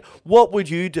situation, mate? What would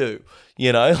you do?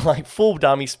 Like full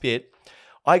dummy spit.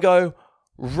 I go,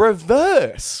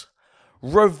 reverse.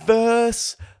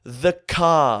 Reverse the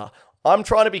car. I'm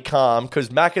trying to be calm because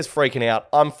Macca's freaking out.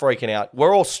 I'm freaking out.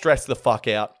 We're all stressed the fuck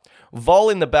out. Vol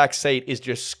in the back seat is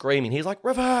just screaming. He's like,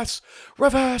 reverse,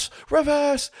 reverse,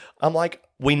 reverse. I'm like,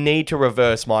 we need to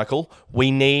reverse, Michael. We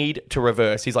need to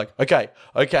reverse. He's like, okay.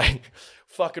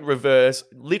 Fucking reverse.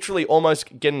 Literally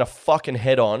almost getting a fucking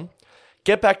head on.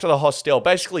 Get back to the hostel.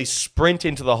 Basically sprint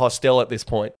into the hostel at this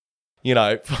point.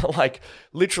 Like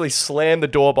literally slam the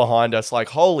door behind us. Like,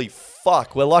 holy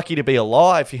fuck, we're lucky to be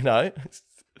alive,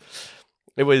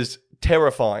 It was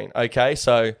terrifying, okay?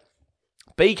 So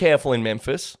be careful in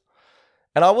Memphis.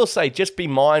 And I will say, just be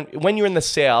when you're in the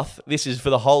South, this is for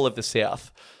the whole of the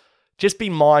South, just be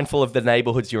mindful of the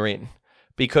neighborhoods you're in.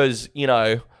 Because,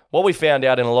 what we found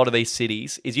out in a lot of these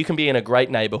cities is you can be in a great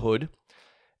neighborhood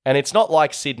and it's not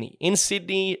like Sydney. In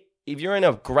Sydney, if you're in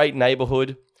a great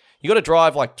neighborhood, you got to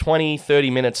drive like 20, 30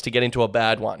 minutes to get into a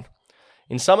bad one.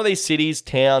 In some of these cities,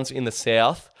 towns in the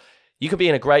South, you could be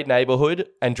in a great neighborhood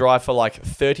and drive for like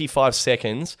 35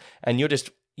 seconds and you're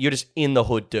just in the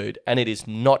hood, dude, and it is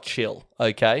not chill,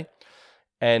 okay?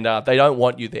 And they don't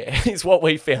want you there, is what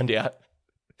we found out.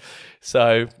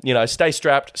 So, stay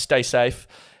strapped, stay safe.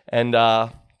 And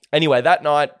anyway, that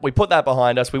night, we put that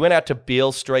behind us. We went out to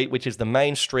Beale Street, which is the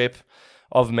main strip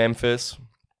of Memphis.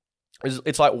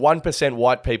 It's like 1%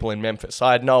 white people in Memphis.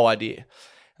 I had no idea.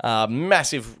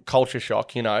 Massive culture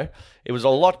shock, It was a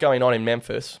lot going on in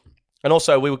Memphis. And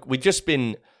also, we'd just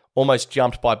been almost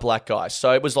jumped by black guys.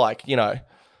 So it was like,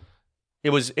 it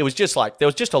was just like there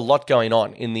was just a lot going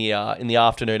on in the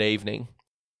afternoon, evening.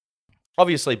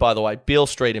 Obviously, by the way, Beale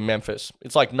Street in Memphis,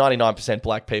 it's like 99%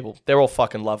 black people. They're all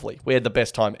fucking lovely. We had the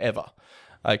best time ever.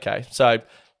 Okay, so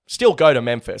still go to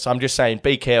Memphis. I'm just saying,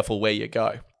 be careful where you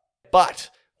go. But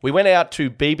we went out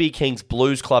to BB King's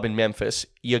Blues Club in Memphis.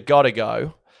 You gotta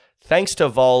go. Thanks to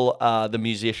Vol, the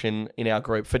musician in our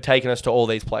group, for taking us to all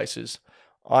these places.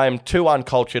 I am too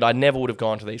uncultured. I never would have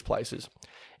gone to these places.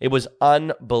 It was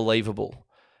unbelievable.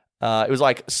 It was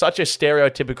like such a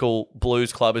stereotypical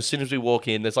blues club. As soon as we walk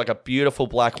in, there's like a beautiful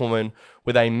black woman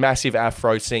with a massive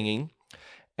afro singing.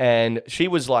 And she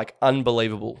was like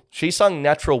unbelievable. She sung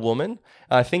Natural Woman.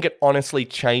 And I think it honestly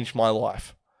changed my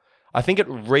life. I think it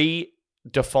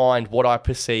redefined what I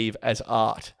perceive as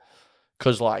art.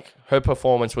 Because like her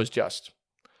performance was just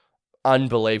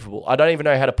unbelievable. I don't even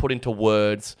know how to put into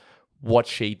words what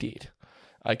she did.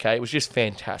 Okay, it was just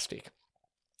fantastic.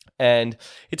 And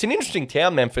it's an interesting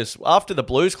town, Memphis. After the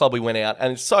Blues Club, we went out,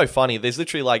 and it's so funny. There's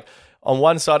literally like, on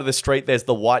one side of the street, there's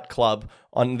the white club.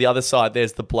 On the other side,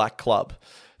 there's the black club.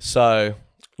 So,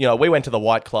 we went to the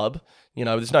white club.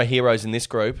 There's no heroes in this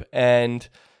group. And,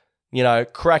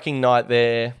 cracking night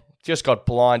there. Just got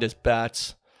blind as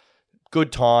bats.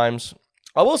 Good times.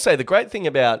 I will say the great thing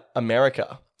about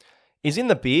America is in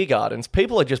the beer gardens,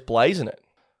 people are just blazing it.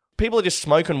 People are just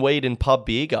smoking weed in pub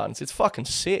beer gardens. It's fucking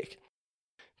sick.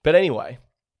 But anyway,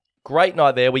 great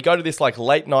night there. We go to this like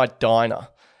late night diner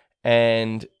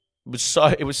and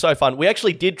it was so fun. We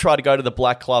actually did try to go to the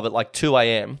Black Club at like 2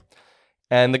 a.m.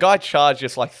 and the guy charged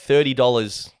us like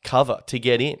 $30 cover to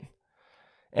get in.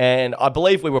 And I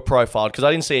believe we were profiled because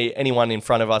I didn't see anyone in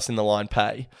front of us in the line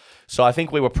pay. So I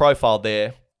think we were profiled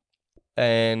there.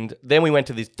 And then we went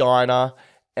to this diner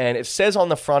and it says on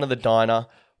the front of the diner,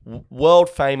 world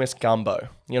famous gumbo.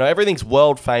 You know, everything's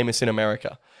world famous in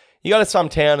America. You go to some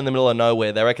town in the middle of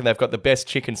nowhere, they reckon they've got the best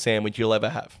chicken sandwich you'll ever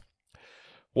have.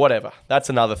 Whatever. That's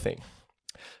another thing.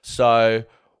 So,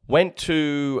 went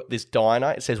to this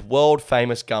diner. It says world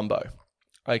famous gumbo.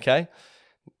 Okay?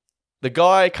 The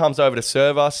guy comes over to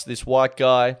serve us, this white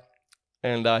guy,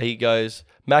 and he goes,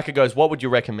 Macca goes, what would you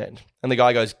recommend? And the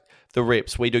guy goes, the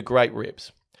ribs. We do great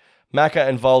ribs. Macca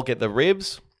and Vol get the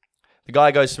ribs. The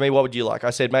guy goes to me, what would you like? I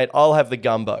said, mate, I'll have the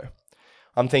gumbo.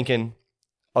 I'm thinking,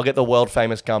 I'll get the world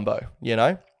famous gumbo, you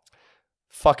know?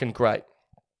 Fucking great.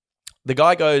 The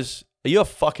guy goes, are you a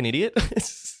fucking idiot?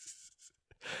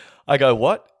 I go,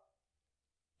 what?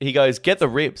 He goes, get the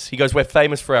ribs. He goes, we're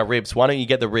famous for our ribs. Why don't you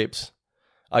get the ribs?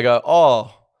 I go,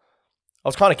 oh, I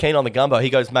was kind of keen on the gumbo. He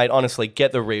goes, mate, honestly,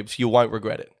 get the ribs. You won't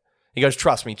regret it. He goes,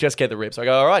 trust me, just get the ribs. I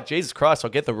go, all right, Jesus Christ,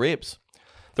 I'll get the ribs.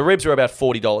 The ribs are about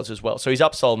 $40 as well. So he's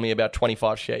upsold me about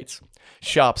 25 sheets.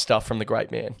 Sharp stuff from the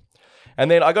great man. And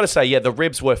then I got to say, yeah, the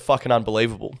ribs were fucking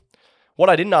unbelievable. What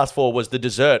I didn't ask for was the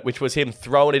dessert, which was him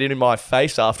throwing it in my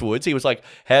face afterwards. He was like,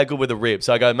 how good were the ribs?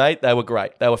 I go, mate, they were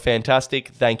great. They were fantastic.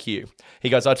 Thank you. He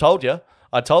goes, I told you.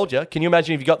 Can you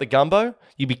imagine if you got the gumbo?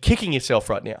 You'd be kicking yourself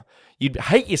right now. You'd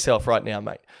hate yourself right now,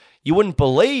 mate. You wouldn't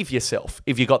believe yourself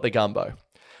if you got the gumbo.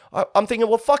 I'm thinking,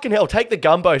 well, fucking hell, take the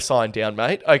gumbo sign down,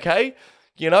 mate, okay?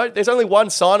 You know, there's only one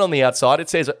sign on the outside. It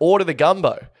says, order the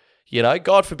gumbo. You know,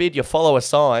 God forbid you follow a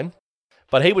sign.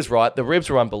 But he was right. The ribs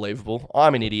were unbelievable.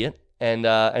 I'm an idiot.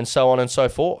 And so on and so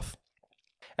forth.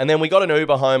 And then we got an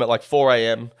Uber home at like 4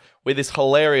 a.m. with this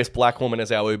hilarious black woman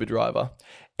as our Uber driver.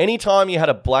 Anytime you had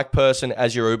a black person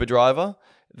as your Uber driver,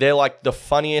 they're like the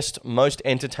funniest, most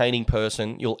entertaining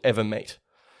person you'll ever meet.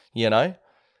 You know?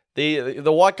 The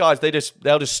white guys,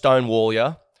 they'll just stonewall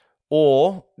you.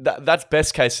 Or, that's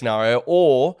best case scenario.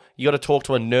 Or, you got to talk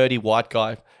to a nerdy white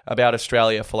guy about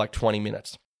Australia for like 20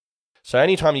 minutes. So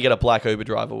anytime you get a black Uber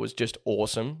driver was just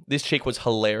awesome. This chick was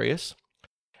hilarious.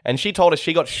 And she told us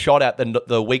she got shot at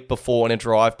the week before in a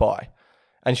drive-by.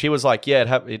 And she was like,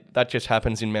 yeah, that just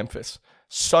happens in Memphis.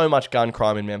 So much gun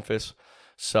crime in Memphis.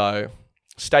 So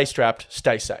stay strapped,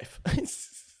 stay safe.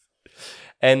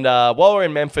 And while we're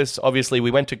in Memphis, obviously,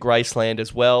 we went to Graceland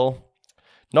as well.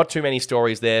 Not too many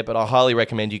stories there, but I highly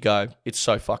recommend you go. It's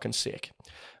so fucking sick.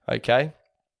 Okay?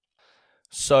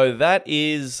 So that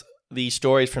is the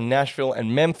stories from Nashville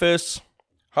and Memphis.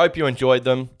 Hope you enjoyed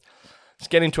them. Let's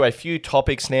get into a few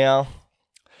topics now.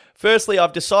 Firstly,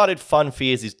 I've decided Fun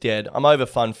Fears is dead. I'm over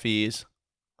Fun Fears.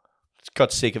 Just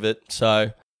got sick of it.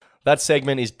 So that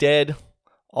segment is dead.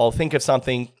 I'll think of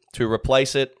something to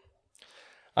replace it.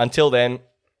 Until then,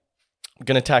 I'm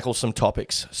going to tackle some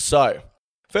topics. So,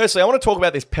 firstly, I want to talk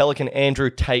about this pelican Andrew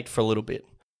Tate for a little bit.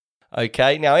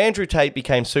 Okay, now Andrew Tate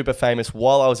became super famous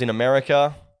while I was in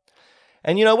America.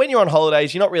 And, you know, when you're on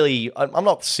holidays, you're not really, I'm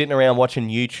not sitting around watching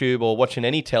YouTube or watching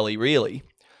any telly, really.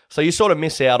 So you sort of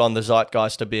miss out on the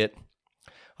zeitgeist a bit.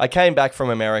 I came back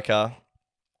from America,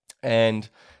 and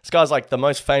this guy's like the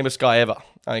most famous guy ever,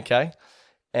 okay?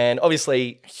 And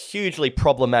obviously, hugely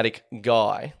problematic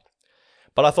guy.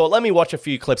 But I thought, let me watch a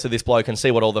few clips of this bloke and see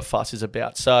what all the fuss is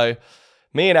about. So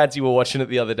me and Adsy were watching it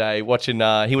the other day, he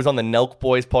was on the Nelk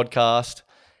Boys podcast.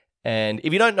 And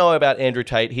if you don't know about Andrew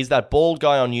Tate, he's that bald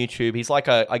guy on YouTube. He's like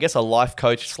I guess a life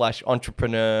coach /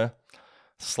 entrepreneur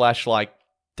 / like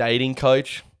dating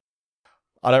coach.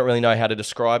 I don't really know how to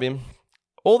describe him.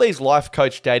 All these life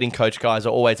coach, dating coach guys are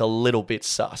always a little bit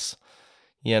sus.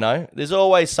 You know, there's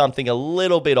always something a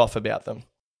little bit off about them.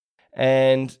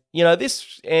 And, you know,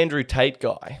 this Andrew Tate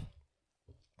guy,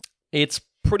 it's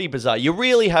pretty bizarre. You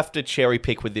really have to cherry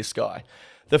pick with this guy.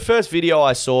 The first video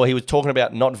I saw, he was talking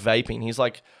about not vaping. He's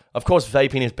like, of course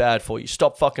vaping is bad for you.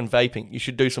 Stop fucking vaping. You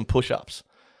should do some push-ups.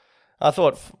 I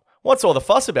thought, what's all the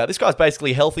fuss about? This guy's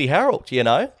basically Healthy Harold, you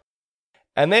know?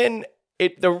 And then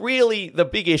the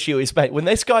big issue is, mate, when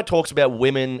this guy talks about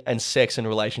women and sex and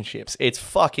relationships, it's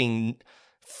fucking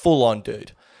full on,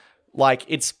 dude. Like,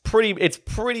 it's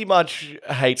pretty much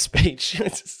hate speech.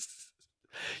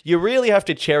 You really have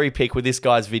to cherry pick with this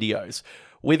guy's videos.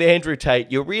 With Andrew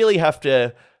Tate, you really have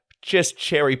to just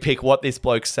cherry pick what this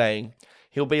bloke's saying.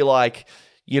 He'll be like,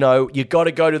 you got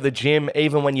to go to the gym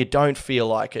even when you don't feel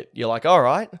like it. You're like, all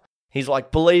right. He's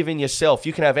like, believe in yourself.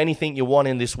 You can have anything you want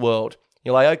in this world.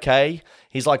 You're like, okay.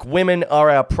 He's like, women are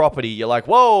our property. You're like,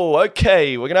 whoa,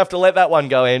 okay. We're going to have to let that one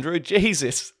go, Andrew.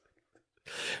 Jesus.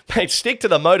 Mate, stick to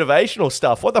the motivational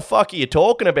stuff. What the fuck are you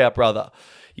talking about, brother?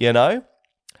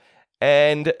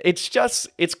 And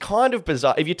it's kind of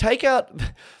bizarre. If you take out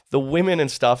the women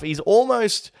and stuff, he's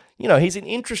almost, he's an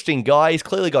interesting guy. He's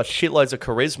clearly got shitloads of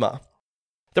charisma.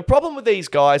 The problem with these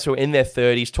guys who are in their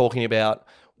 30s talking about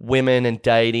women and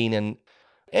dating, and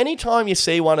anytime you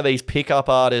see one of these pickup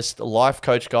artist, life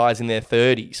coach guys in their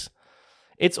 30s,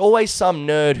 it's always some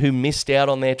nerd who missed out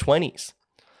on their 20s.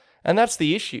 And that's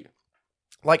the issue.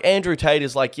 Like Andrew Tate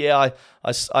is like, yeah,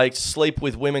 I sleep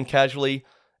with women casually.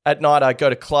 At night, I go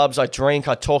to clubs, I drink,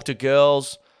 I talk to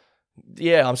girls.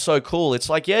 Yeah, I'm so cool. It's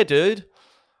like, yeah, dude,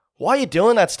 why are you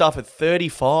doing that stuff at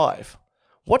 35?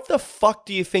 What the fuck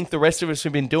do you think the rest of us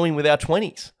have been doing with our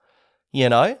 20s? You're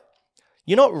not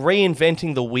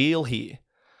reinventing the wheel here.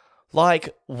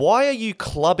 Like, why are you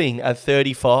clubbing at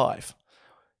 35?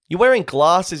 You're wearing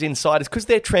glasses inside. It's because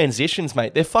they're transitions,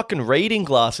 mate. They're fucking reading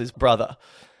glasses, brother.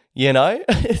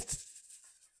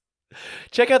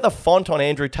 Check out the font on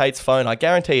Andrew Tate's phone. I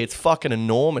guarantee it's fucking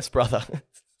enormous, brother.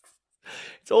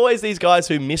 It's always these guys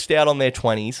who missed out on their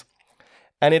 20s.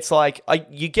 And it's like,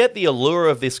 you get the allure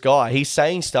of this guy. He's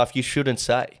saying stuff you shouldn't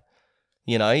say.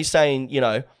 He's saying,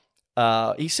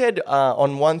 he said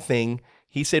on one thing,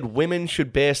 he said women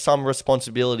should bear some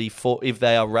responsibility for if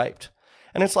they are raped.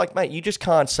 And it's like, mate, you just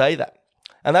can't say that.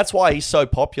 And that's why he's so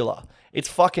popular. It's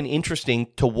fucking interesting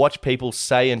to watch people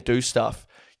say and do stuff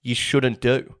you shouldn't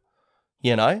do.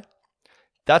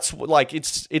 That's like,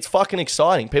 it's fucking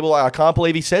exciting. People are like, I can't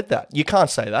believe he said that. You can't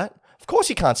say that. Of course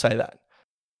you can't say that.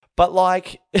 But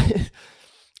like,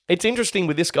 it's interesting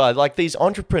with this guy, like these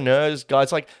entrepreneurs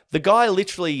guys, like the guy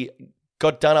literally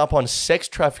got done up on sex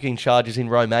trafficking charges in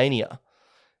Romania.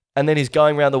 And then he's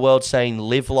going around the world saying,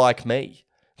 live like me.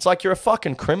 It's like, you're a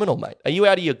fucking criminal, mate. Are you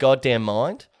out of your goddamn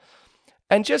mind?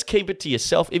 And just keep it to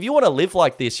yourself. If you want to live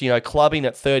like this, clubbing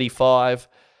at 35,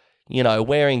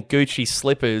 wearing Gucci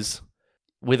slippers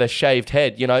with a shaved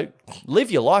head,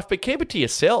 live your life, but keep it to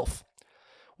yourself.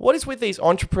 What is with these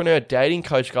entrepreneur dating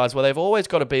coach guys where they've always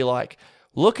got to be like,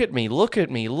 look at me, look at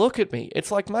me, look at me.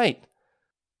 It's like, mate,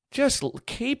 just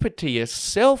keep it to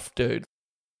yourself, dude.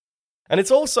 And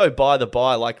it's also by the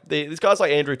by, like these guys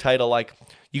like Andrew Tate are like,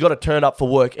 you got to turn up for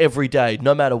work every day,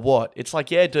 no matter what. It's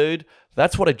like, yeah, dude,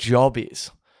 that's what a job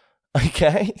is.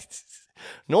 Okay?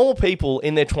 Normal people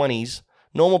in their 20s,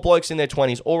 normal blokes in their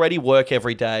 20s already work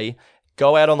every day,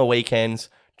 go out on the weekends,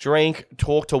 drink,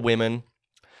 talk to women.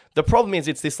 The problem is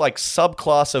it's this like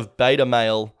subclass of beta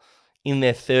male in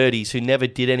their 30s who never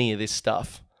did any of this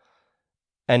stuff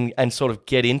and sort of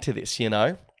get into this,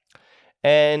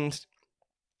 And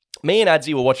me and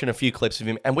Adzi were watching a few clips of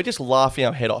him and we're just laughing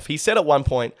our head off. He said at one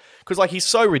point, because like he's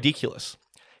so ridiculous.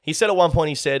 He said at one point,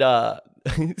 he said,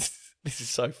 this is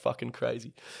so fucking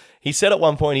crazy. He said at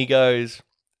one point,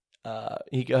 what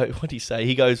did he say?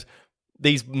 He goes,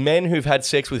 these men who've had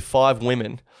sex with 5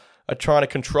 women are trying to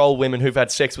control women who've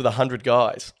had sex with 100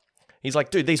 guys. He's like,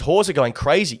 dude, these whores are going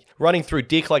crazy, running through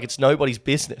dick like it's nobody's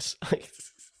business.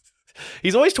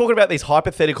 He's always talking about these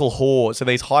hypothetical whores and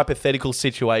these hypothetical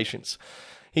situations.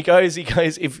 He goes,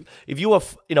 if you were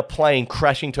in a plane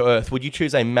crashing to Earth, would you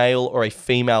choose a male or a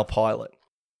female pilot?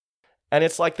 And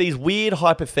it's like these weird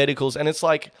hypotheticals. And it's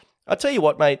like, I'll tell you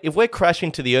what, mate, if we're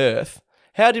crashing to the Earth,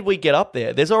 how did we get up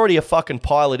there? There's already a fucking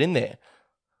pilot in there.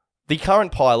 The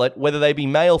current pilot, whether they be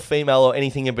male, female, or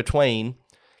anything in between,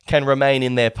 can remain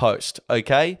in their post,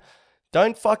 okay?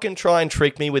 Don't fucking try and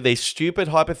trick me with these stupid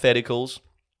hypotheticals.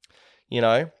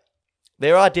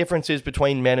 There are differences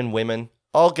between men and women.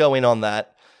 I'll go in on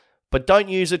that. But don't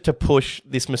use it to push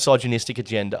this misogynistic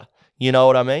agenda. You know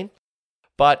what I mean?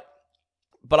 But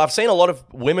I've seen a lot of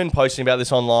women posting about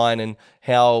this online and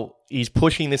how he's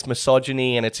pushing this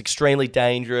misogyny and it's extremely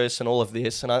dangerous and all of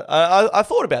this. And I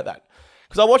thought about that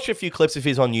because I watched a few clips of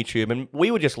his on YouTube and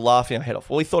we were just laughing our head off.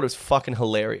 Well, we thought it was fucking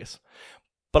hilarious.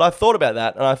 But I thought about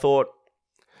that and I thought,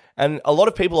 and a lot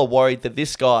of people are worried that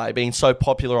this guy being so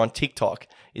popular on TikTok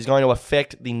is going to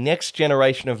affect the next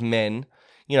generation of men,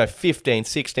 15,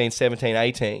 16, 17,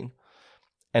 18,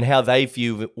 and how they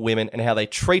view women and how they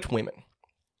treat women.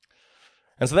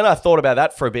 And so then I thought about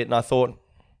that for a bit and I thought,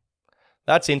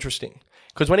 that's interesting.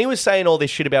 Because when he was saying all this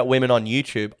shit about women on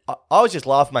YouTube, I was just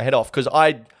laughing my head off because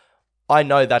I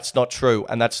know that's not true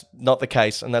and that's not the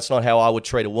case and that's not how I would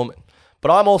treat a woman.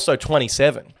 But I'm also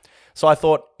 27. So I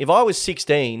thought, if I was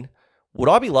 16, would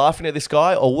I be laughing at this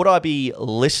guy or would I be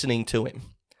listening to him?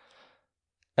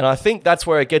 And I think that's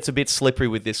where it gets a bit slippery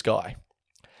with this guy.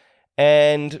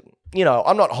 And, you know,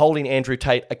 I'm not holding Andrew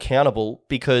Tate accountable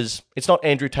because it's not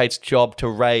Andrew Tate's job to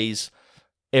raise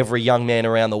every young man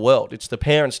around the world. It's the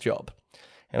parents' job.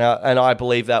 And I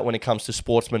believe that when it comes to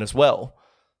sportsmen as well.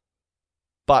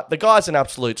 But the guy's an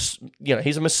absolute, you know,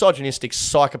 he's a misogynistic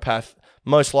psychopath,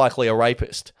 most likely a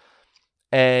rapist.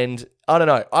 And I don't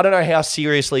know how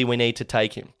seriously we need to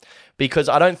take him, because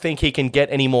I don't think he can get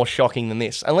any more shocking than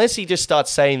this. Unless he just starts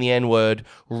saying the N-word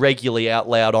regularly out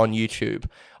loud on YouTube.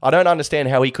 I don't understand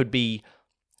how he could be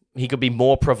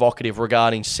more provocative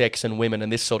regarding sex and women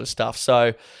and this sort of stuff.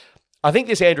 So I think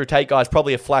this Andrew Tate guy is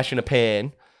probably a flash in a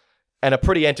pan, and a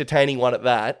pretty entertaining one at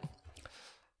that,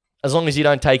 as long as you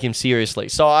don't take him seriously.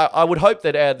 So I would hope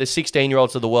that the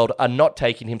 16-year-olds of the world are not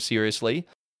taking him seriously.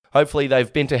 Hopefully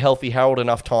they've been to Healthy Harold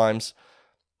enough times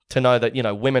to know that, you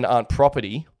know, women aren't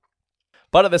property.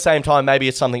 But at the same time, maybe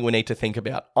it's something we need to think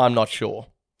about. I'm not sure.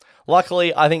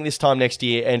 Luckily, I think this time next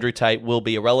year, Andrew Tate will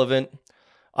be irrelevant.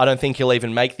 I don't think he'll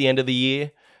even make the end of the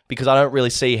year, because I don't really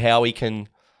see how he can...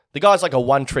 The guy's like a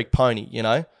one-trick pony, you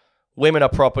know? Women are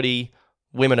property,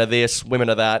 women are this, women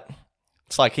are that.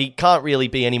 It's like he can't really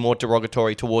be any more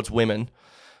derogatory towards women.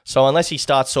 So unless he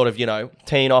starts sort of, you know,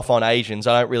 teeing off on Asians,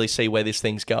 I don't really see where this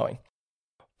thing's going.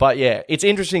 But yeah, it's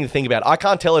interesting to think about. I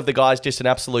can't tell if the guy's just an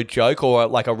absolute joke or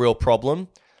like a real problem.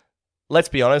 Let's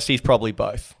be honest, he's probably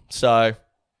both. So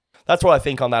that's what I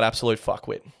think on that absolute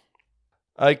fuckwit.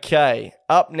 Okay,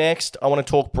 up next, I want to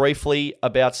talk briefly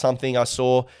about something I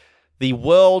saw. The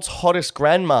world's hottest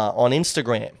grandma on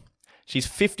Instagram. She's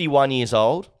 51 years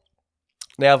old.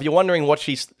 Now, if you're wondering what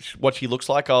she looks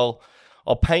like, I'll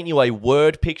paint you a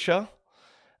word picture.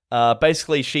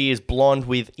 Basically, she is blonde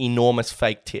with enormous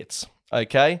fake tits.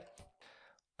 Okay?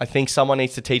 I think someone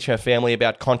needs to teach her family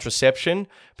about contraception,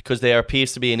 because there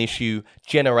appears to be an issue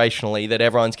generationally that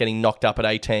everyone's getting knocked up at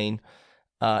 18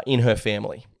 in her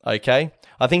family. Okay?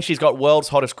 I think she's got world's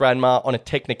hottest grandma on a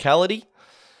technicality.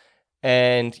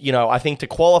 And, you know, I think to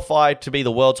qualify to be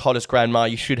the world's hottest grandma,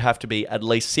 you should have to be at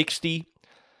least 60.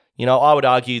 You know, I would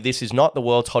argue this is not the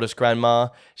world's hottest grandma.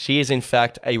 She is, in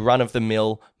fact, a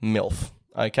run-of-the-mill MILF.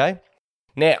 Okay?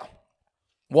 Now,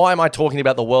 why am I talking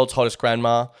about the world's hottest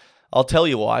grandma? I'll tell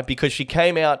you why. Because she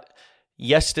came out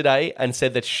yesterday and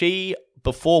said that she,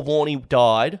 before Warnie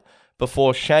died,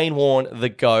 before Shane Warne, the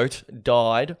GOAT,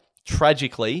 died,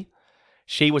 tragically,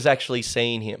 she was actually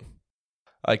seeing him.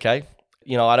 Okay?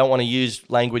 You know, I don't want to use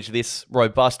language this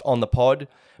robust on the pod,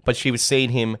 but she was seeing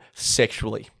him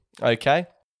sexually. Okay?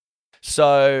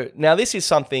 So, now this is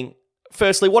something,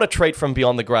 firstly, what a treat from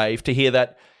beyond the grave to hear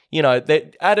that, you know,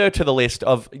 that add her to the list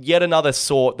of yet another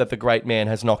sort that the great man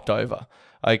has knocked over.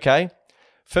 Okay?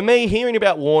 For me, hearing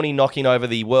about Warnie knocking over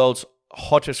the world's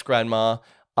hottest grandma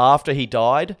after he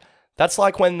died, that's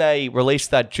like when they released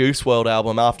that Juice WRLD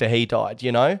album after he died,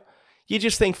 you know? You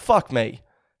just think, fuck me.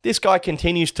 This guy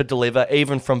continues to deliver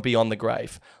even from beyond the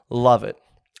grave. Love it.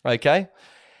 Okay?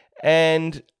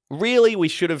 And really, we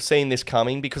should have seen this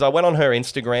coming, because I went on her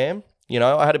Instagram. You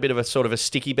know, I had a bit of a sort of a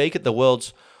sticky beak at the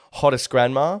world's hottest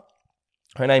grandma.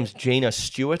 Her name's Gina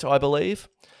Stewart, I believe.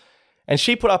 And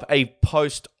she put up a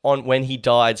post on when he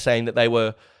died saying that they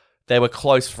were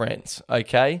close friends.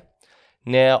 Okay?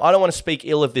 Now, I don't want to speak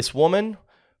ill of this woman,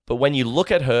 but when you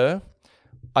look at her,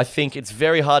 I think it's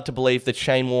very hard to believe that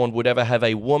Shane Warne would ever have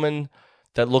a woman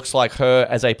that looks like her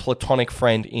as a platonic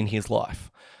friend in his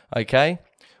life. Okay?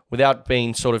 Without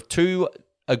being sort of too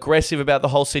aggressive about the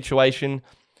whole situation,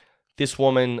 this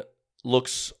woman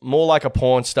looks more like a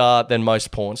porn star than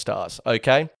most porn stars.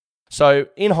 Okay? So,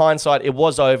 in hindsight, it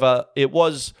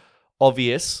was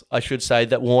obvious, I should say,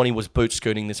 that Warnie was boot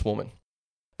scooting this woman.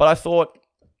 But I thought,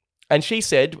 and she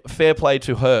said, fair play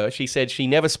to her, she said she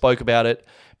never spoke about it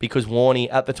because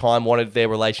Warnie at the time wanted their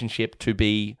relationship to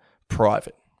be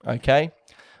private. Okay?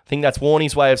 I think that's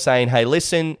Warnie's way of saying, hey,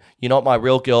 listen, you're not my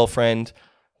real girlfriend.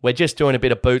 We're just doing a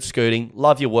bit of boot scooting.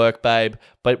 Love your work, babe,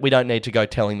 but we don't need to go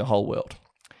telling the whole world.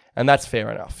 And that's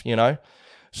fair enough, you know?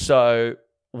 So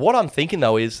what I'm thinking,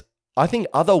 though, is I think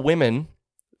other women,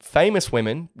 famous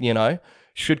women, you know,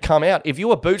 should come out. If you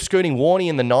were boot scooting Warnie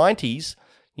in the 90s,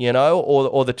 you know,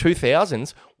 or the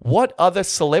 2000s, what other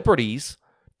celebrities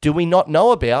do we not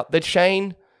know about that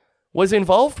Shane was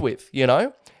involved with, you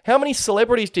know? How many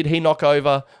celebrities did he knock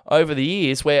over the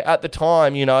years where at the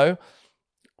time, you know,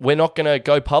 we're not going to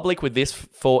go public with this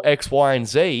for X, Y, and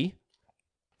Z.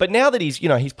 But now that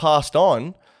he's passed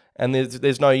on and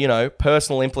there's no, you know,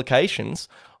 personal implications,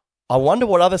 I wonder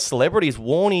what other celebrities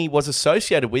Warnie was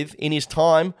associated with in his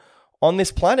time on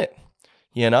this planet,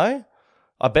 you know?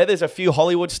 I bet there's a few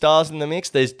Hollywood stars in the mix.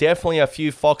 There's definitely a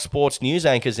few Fox Sports news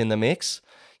anchors in the mix.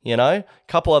 You know, a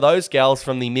couple of those gals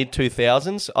from the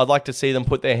mid-2000s, I'd like to see them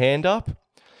put their hand up.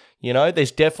 You know,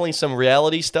 there's definitely some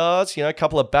reality stars, you know, a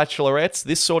couple of bachelorettes,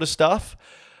 this sort of stuff.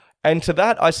 And to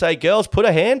that, I say, girls, put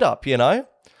a hand up, you know.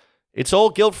 It's all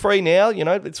guilt-free now, you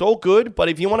know, it's all good. But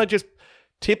if you want to just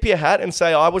tip your hat and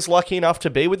say, I was lucky enough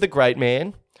to be with the great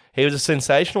man, he was a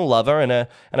sensational lover and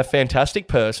a fantastic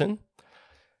person,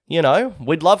 you know,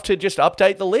 we'd love to just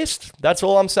update the list. That's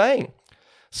all I'm saying.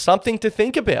 Something to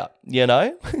think about, you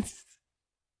know.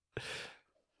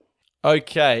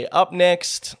 Okay, up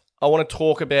next, I want to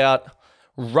talk about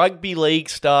rugby league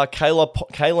star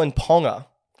Kalen Ponga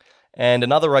and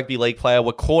another rugby league player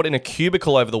were caught in a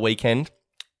cubicle over the weekend,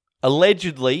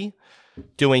 allegedly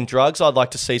doing drugs. I'd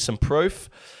like to see some proof.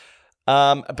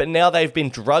 But now they've been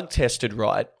drug tested,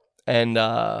 right? And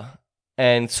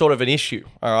sort of an issue,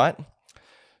 all right?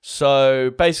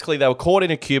 So basically they were caught in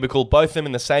a cubicle, both of them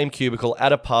in the same cubicle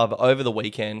at a pub over the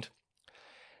weekend.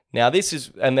 Now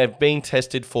and they've been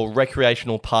tested for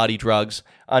recreational party drugs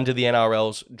under the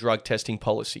NRL's drug testing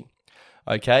policy.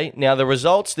 Okay, now the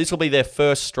results, this will be their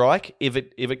first strike if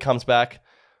it comes back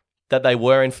that they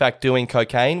were in fact doing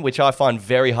cocaine, which I find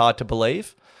very hard to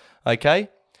believe. Okay,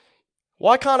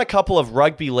 why can't a couple of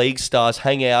rugby league stars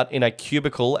hang out in a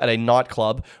cubicle at a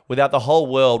nightclub without the whole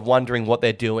world wondering what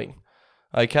they're doing?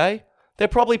 Okay? They're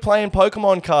probably playing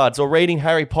Pokemon cards or reading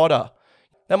Harry Potter.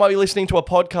 They might be listening to a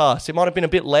podcast. It might have been a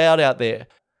bit loud out there.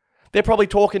 They're probably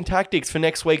talking tactics for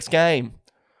next week's game.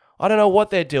 I don't know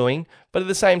what they're doing, but at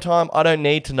the same time, I don't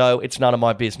need to know. It's none of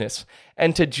my business.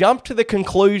 And to jump to the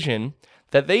conclusion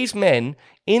that these men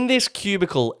in this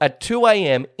cubicle at 2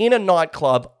 a.m. in a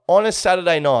nightclub on a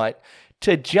Saturday night,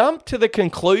 to jump to the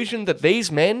conclusion that these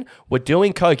men were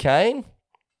doing cocaine,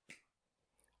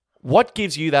 what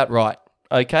gives you that right?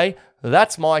 Okay,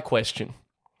 that's my question.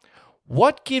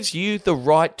 What gives you the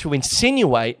right to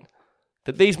insinuate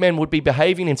that these men would be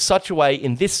behaving in such a way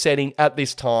in this setting at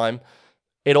this time?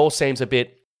 It all seems a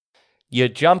bit, you're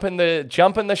jumping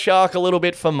the shark a little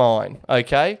bit for mine,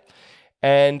 okay?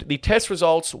 And the test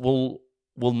results will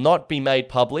not be made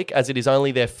public as it is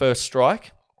only their first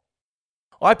strike.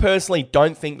 I personally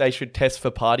don't think they should test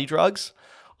for party drugs.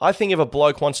 I think if a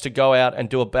bloke wants to go out and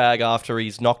do a bag after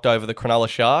he's knocked over the Cronulla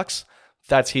Sharks,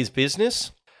 that's his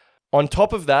business. On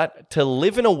top of that, to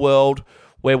live in a world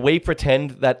where we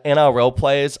pretend that NRL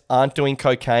players aren't doing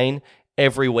cocaine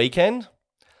every weekend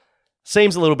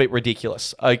seems a little bit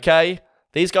ridiculous, okay?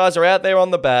 These guys are out there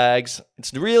on the bags.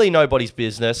 It's really nobody's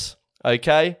business,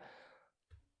 okay?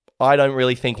 I don't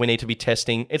really think we need to be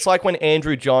testing. It's like when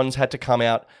Andrew Johns had to come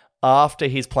out after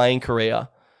his playing career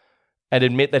and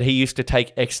admit that he used to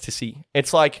take ecstasy.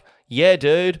 It's like, yeah,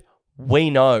 dude, we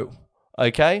know,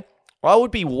 okay? I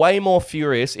would be way more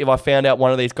furious if I found out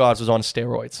one of these guys was on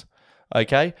steroids,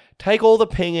 okay? Take all the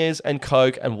pingers and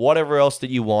coke and whatever else that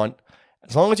you want.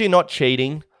 As long as you're not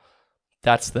cheating,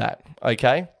 that's that,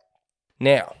 okay?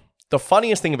 Now, the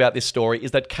funniest thing about this story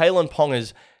is that Kalen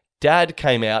Ponga's dad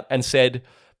came out and said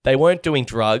they weren't doing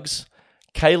drugs.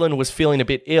 Kalen was feeling a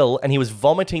bit ill and he was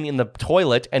vomiting in the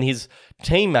toilet and his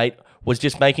teammate was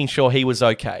just making sure he was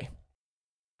okay.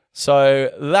 So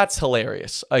that's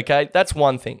hilarious, okay? That's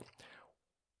one thing.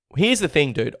 Here's the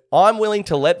thing, dude. I'm willing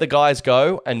to let the guys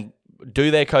go and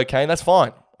do their cocaine. That's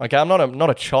fine, okay? I'm not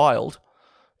a child.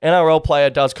 NRL player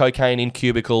does cocaine in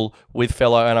cubicle with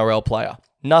fellow NRL player.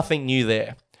 Nothing new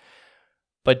there.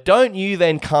 But don't you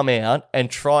then come out and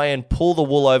try and pull the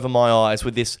wool over my eyes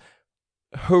with this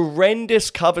horrendous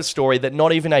cover story that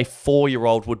not even a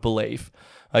 4-year-old would believe,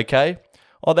 okay?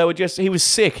 Oh, he was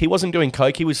sick. He wasn't doing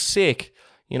coke. He was sick,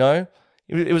 you know?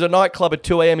 It was a nightclub at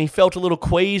 2 a.m. He felt a little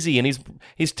queasy and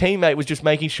his teammate was just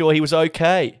making sure he was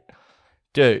okay.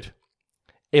 Dude,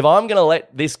 if I'm going to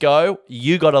let this go,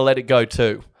 you got to let it go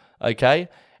too, okay?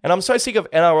 And I'm so sick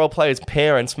of NRL players'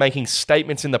 parents making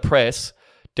statements in the press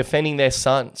defending their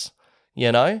sons, you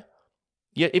know?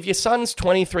 If your son's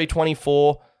 23,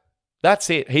 24, that's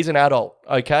it. He's an adult,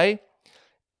 okay?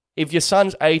 If your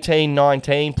son's 18,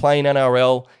 19, playing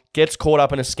NRL, gets caught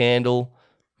up in a scandal,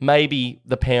 maybe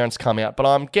the parents come out. But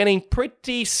I'm getting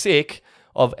pretty sick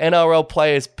of NRL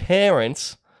players'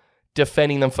 parents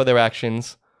defending them for their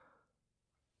actions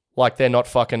like they're not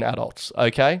fucking adults,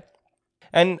 okay?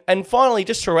 And finally,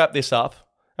 just to wrap this up,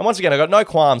 and once again, I've got no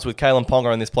qualms with Kalen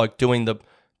Ponga and this bloke doing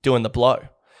the blow.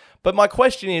 But my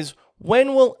question is,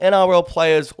 when will NRL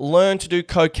players learn to do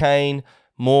cocaine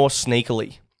more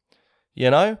sneakily? You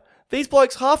know?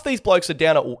 Half these blokes are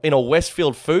down in a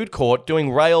Westfield food court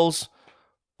doing rails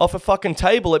off a fucking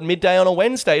table at midday on a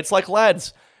Wednesday. It's like,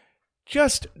 lads,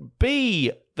 just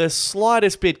be the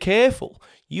slightest bit careful.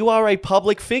 You are a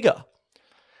public figure.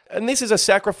 and this is a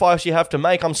sacrifice you have to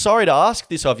make. I'm sorry to ask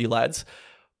this of you, lads,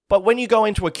 but when you go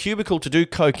into a cubicle to do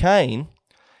cocaine,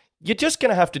 you're just going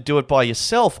to have to do it by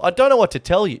yourself. I don't know what to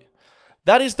tell you.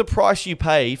 That is the price you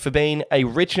pay for being a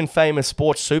rich and famous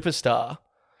sports superstar.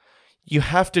 You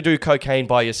have to do cocaine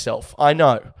by yourself. I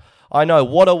know.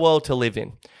 What a world to live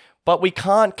in. But we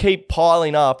can't keep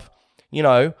piling up,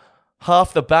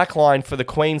 half the back line for the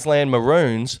Queensland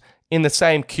Maroons in the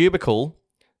same cubicle.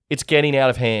 It's getting out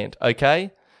of hand,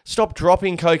 okay? Stop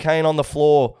dropping cocaine on the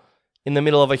floor in the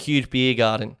middle of a huge beer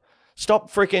garden. Stop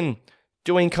freaking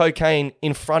doing cocaine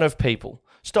in front of people.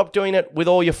 Stop doing it with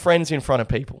all your friends in front of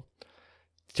people.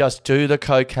 Just do the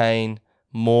cocaine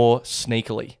more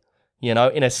sneakily, in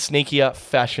a sneakier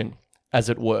fashion, as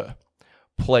it were.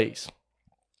 Please.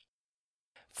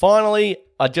 Finally,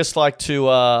 I'd just like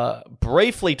to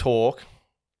briefly talk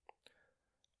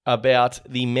about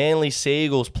the Manly Sea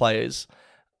Eagles players.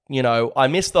 I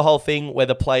missed the whole thing where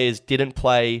the players didn't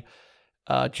play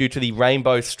due to the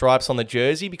rainbow stripes on the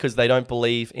jersey because they don't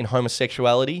believe in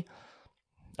homosexuality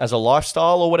as a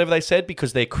lifestyle or whatever they said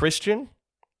because they're Christian.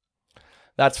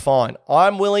 That's fine.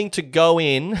 I'm willing to go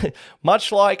in,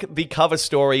 much like the cover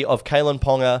story of Kalen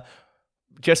Ponga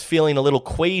just feeling a little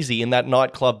queasy in that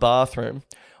nightclub bathroom.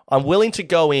 I'm willing to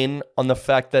go in on the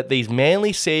fact that these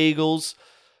Manly Sea Eagles,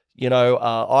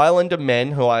 Islander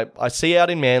men who I see out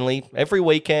in Manly every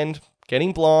weekend,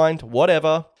 getting blind,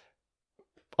 whatever.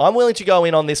 I'm willing to go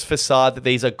in on this facade that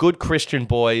these are good Christian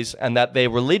boys and that their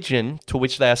religion, to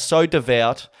which they are so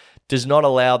devout, does not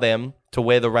allow them to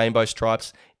wear the rainbow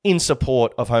stripes in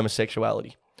support of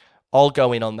homosexuality. I'll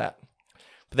go in on that.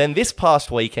 But then this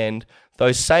past weekend,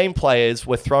 those same players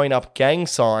were throwing up gang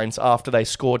signs after they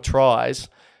scored tries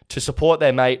to support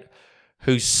their mate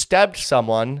who stabbed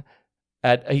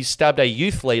he stabbed a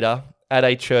youth leader at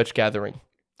a church gathering.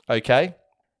 Okay?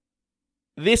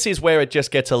 This is where it just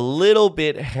gets a little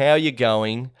bit how you're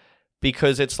going,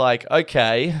 because it's like,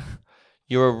 okay,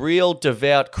 you're a real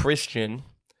devout Christian,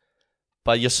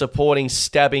 but you're supporting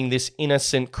stabbing this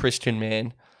innocent Christian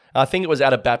man. I think it was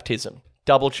at a baptism.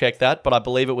 Double check that, but I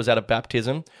believe it was at a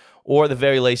baptism, or at the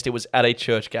very least, it was at a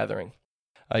church gathering.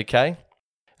 Okay?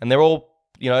 And they're all,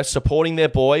 supporting their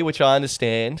boy, which I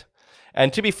understand.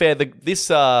 And to be fair, this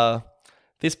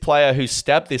player who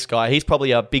stabbed this guy, he's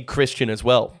probably a big Christian as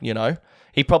well,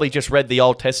 He probably just read the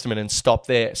Old Testament and stopped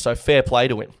there, so fair play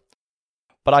to him.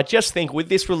 But I just think with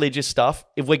this religious stuff,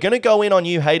 if we're going to go in on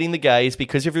you hating the gays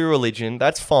because of your religion,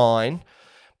 that's fine.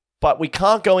 But we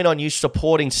can't go in on you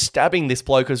supporting stabbing this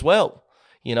bloke as well.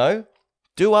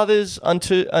 Do others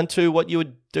unto what you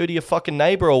would do to your fucking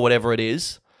neighbor or whatever it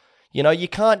is. You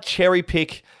can't cherry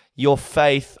pick your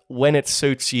faith when it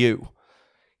suits you.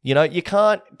 You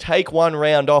can't take one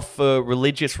round off for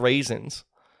religious reasons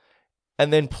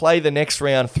and then play the next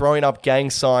round throwing up gang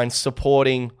signs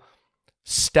supporting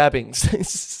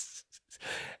stabbings.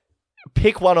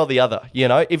 Pick one or the other,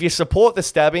 If you support the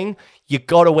stabbing, you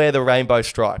got to wear the rainbow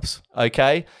stripes,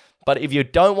 okay? But if you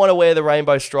don't want to wear the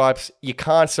rainbow stripes, you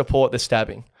can't support the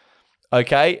stabbing,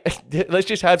 okay? Let's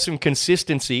just have some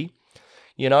consistency.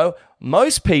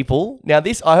 Most people, now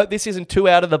I hope this isn't too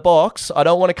out of the box. I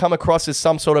don't want to come across as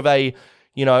some sort of a,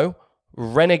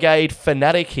 renegade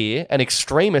fanatic here, an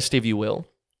extremist, if you will.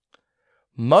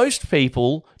 Most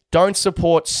people don't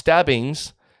support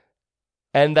stabbings,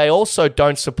 and they also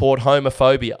don't support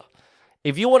homophobia.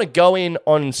 If you want to go in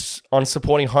on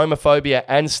supporting homophobia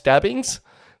and stabbings,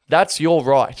 that's your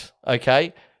right,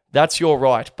 okay? That's your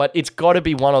right, but it's got to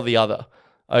be one or the other,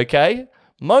 okay?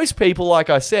 Most people, like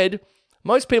I said,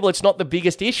 it's not the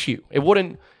biggest issue. It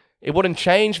wouldn't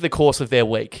change the course of their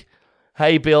week.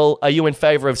 Hey, Bill, are you in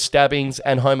favor of stabbings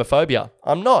and homophobia?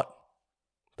 I'm not.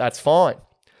 That's fine.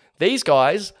 These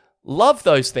guys love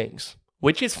those things,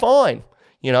 which is fine,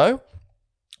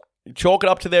 Chalk it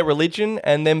up to their religion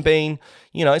and them being,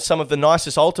 some of the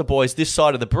nicest altar boys this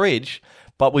side of the bridge,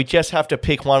 but we just have to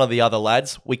pick one or the other,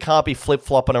 lads. We can't be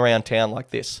flip-flopping around town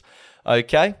like this,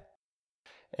 okay?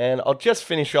 And I'll just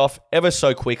finish off ever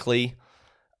so quickly.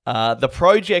 The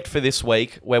project for this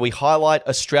week, where we highlight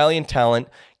Australian talent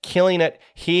killing it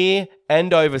here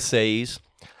and overseas.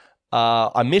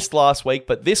 I missed last week,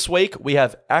 but this week we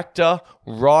have actor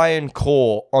Ryan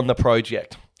Kaur on the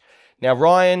project. Now,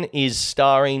 Ryan is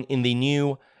starring in the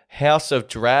new House of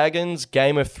Dragons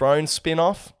Game of Thrones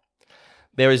spin-off.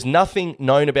 There is nothing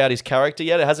known about his character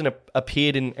yet. It hasn't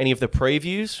appeared in any of the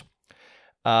previews,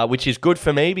 which is good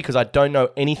for me because I don't know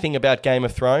anything about Game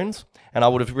of Thrones, and I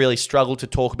would have really struggled to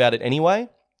talk about it anyway.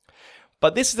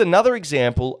 But this is another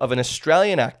example of an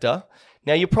Australian actor.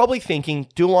 Now, you're probably thinking,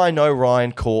 do I know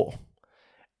Ryan Kaur?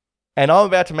 And I'm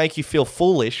about to make you feel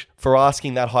foolish for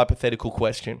asking that hypothetical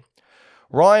question.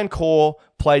 Ryan Corr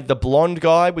played the blonde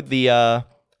guy with the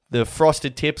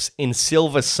frosted tips in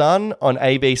Silver Sun on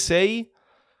ABC.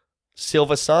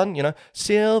 Silver Sun, you know.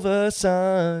 Silver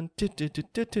Sun.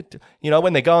 You know,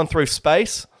 when they're going through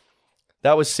space.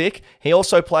 That was sick. He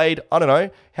also played, I don't know,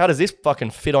 how does this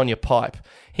fucking fit on your pipe?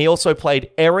 He also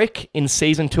played Eric in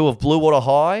season 2 of Blue Water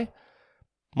High.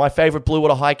 My favorite Blue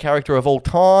Water High character of all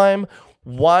time.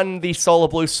 Won the Solar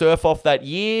Blue Surf Off that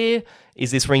year. Is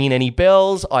this ringing any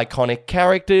bells? Iconic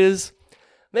characters.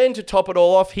 Then to top it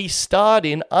all off, he starred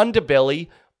in Underbelly,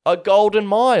 A Golden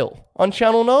Mile on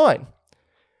Channel 9.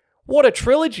 What a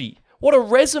trilogy. What a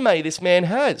resume this man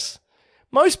has.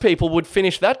 Most people would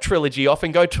finish that trilogy off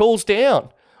and go tools down.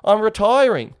 I'm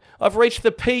retiring. I've reached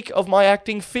the peak of my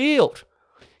acting field.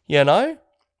 You know?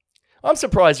 I'm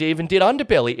surprised he even did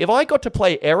Underbelly. If I got to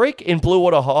play Eric in Blue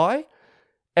Water High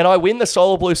and I win the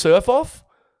Solar Blue Surf Off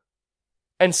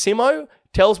and Simo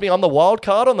tells me I'm the wild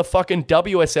card on the fucking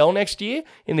WSL next year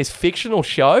in this fictional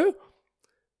show,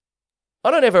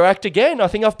 I don't ever act again. I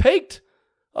think I've peaked.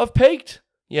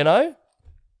 You know?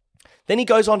 Then he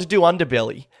goes on to do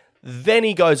Underbelly. Then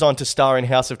he goes on to star in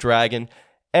House of Dragon.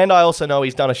 And I also know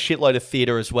he's done a shitload of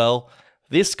theatre as well.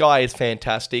 This guy is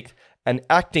fantastic. And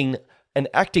acting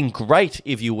great,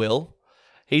 if you will.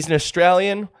 He's an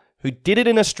Australian who did it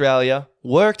in Australia,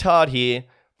 worked hard here,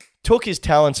 took his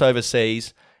talents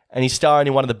overseas, and he's starring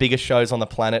in one of the biggest shows on the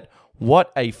planet.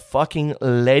 What a fucking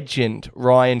legend,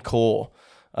 Ryan Corr.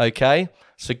 Okay?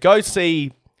 So go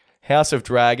see House of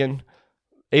Dragon.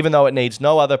 Even though it needs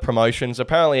no other promotions.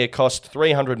 Apparently it cost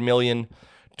 $300 million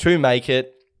to make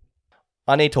it.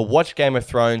 I need to watch Game of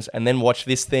Thrones and then watch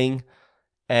this thing.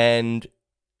 And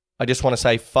I just want to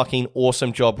say fucking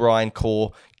awesome job, Ryan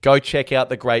Corr. Go check out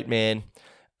the great man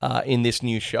in this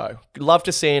new show. Love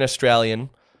to see an Australian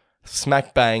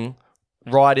smack bang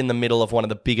right in the middle of one of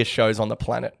the biggest shows on the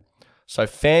planet. So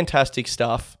fantastic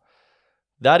stuff.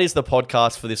 That is the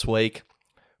podcast for this week.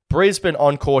 Brisbane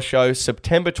Encore Show,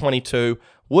 September 22.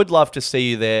 Would love to see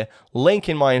you there. Link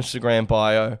in my Instagram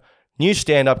bio. New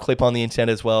stand-up clip on the internet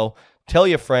as well. Tell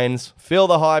your friends. Feel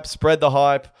the hype. Spread the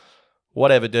hype.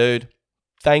 Whatever, dude.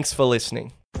 Thanks for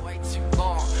listening. Way too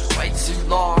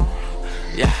long.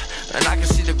 Yeah, and I can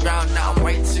see the ground now.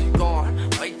 Way too gone.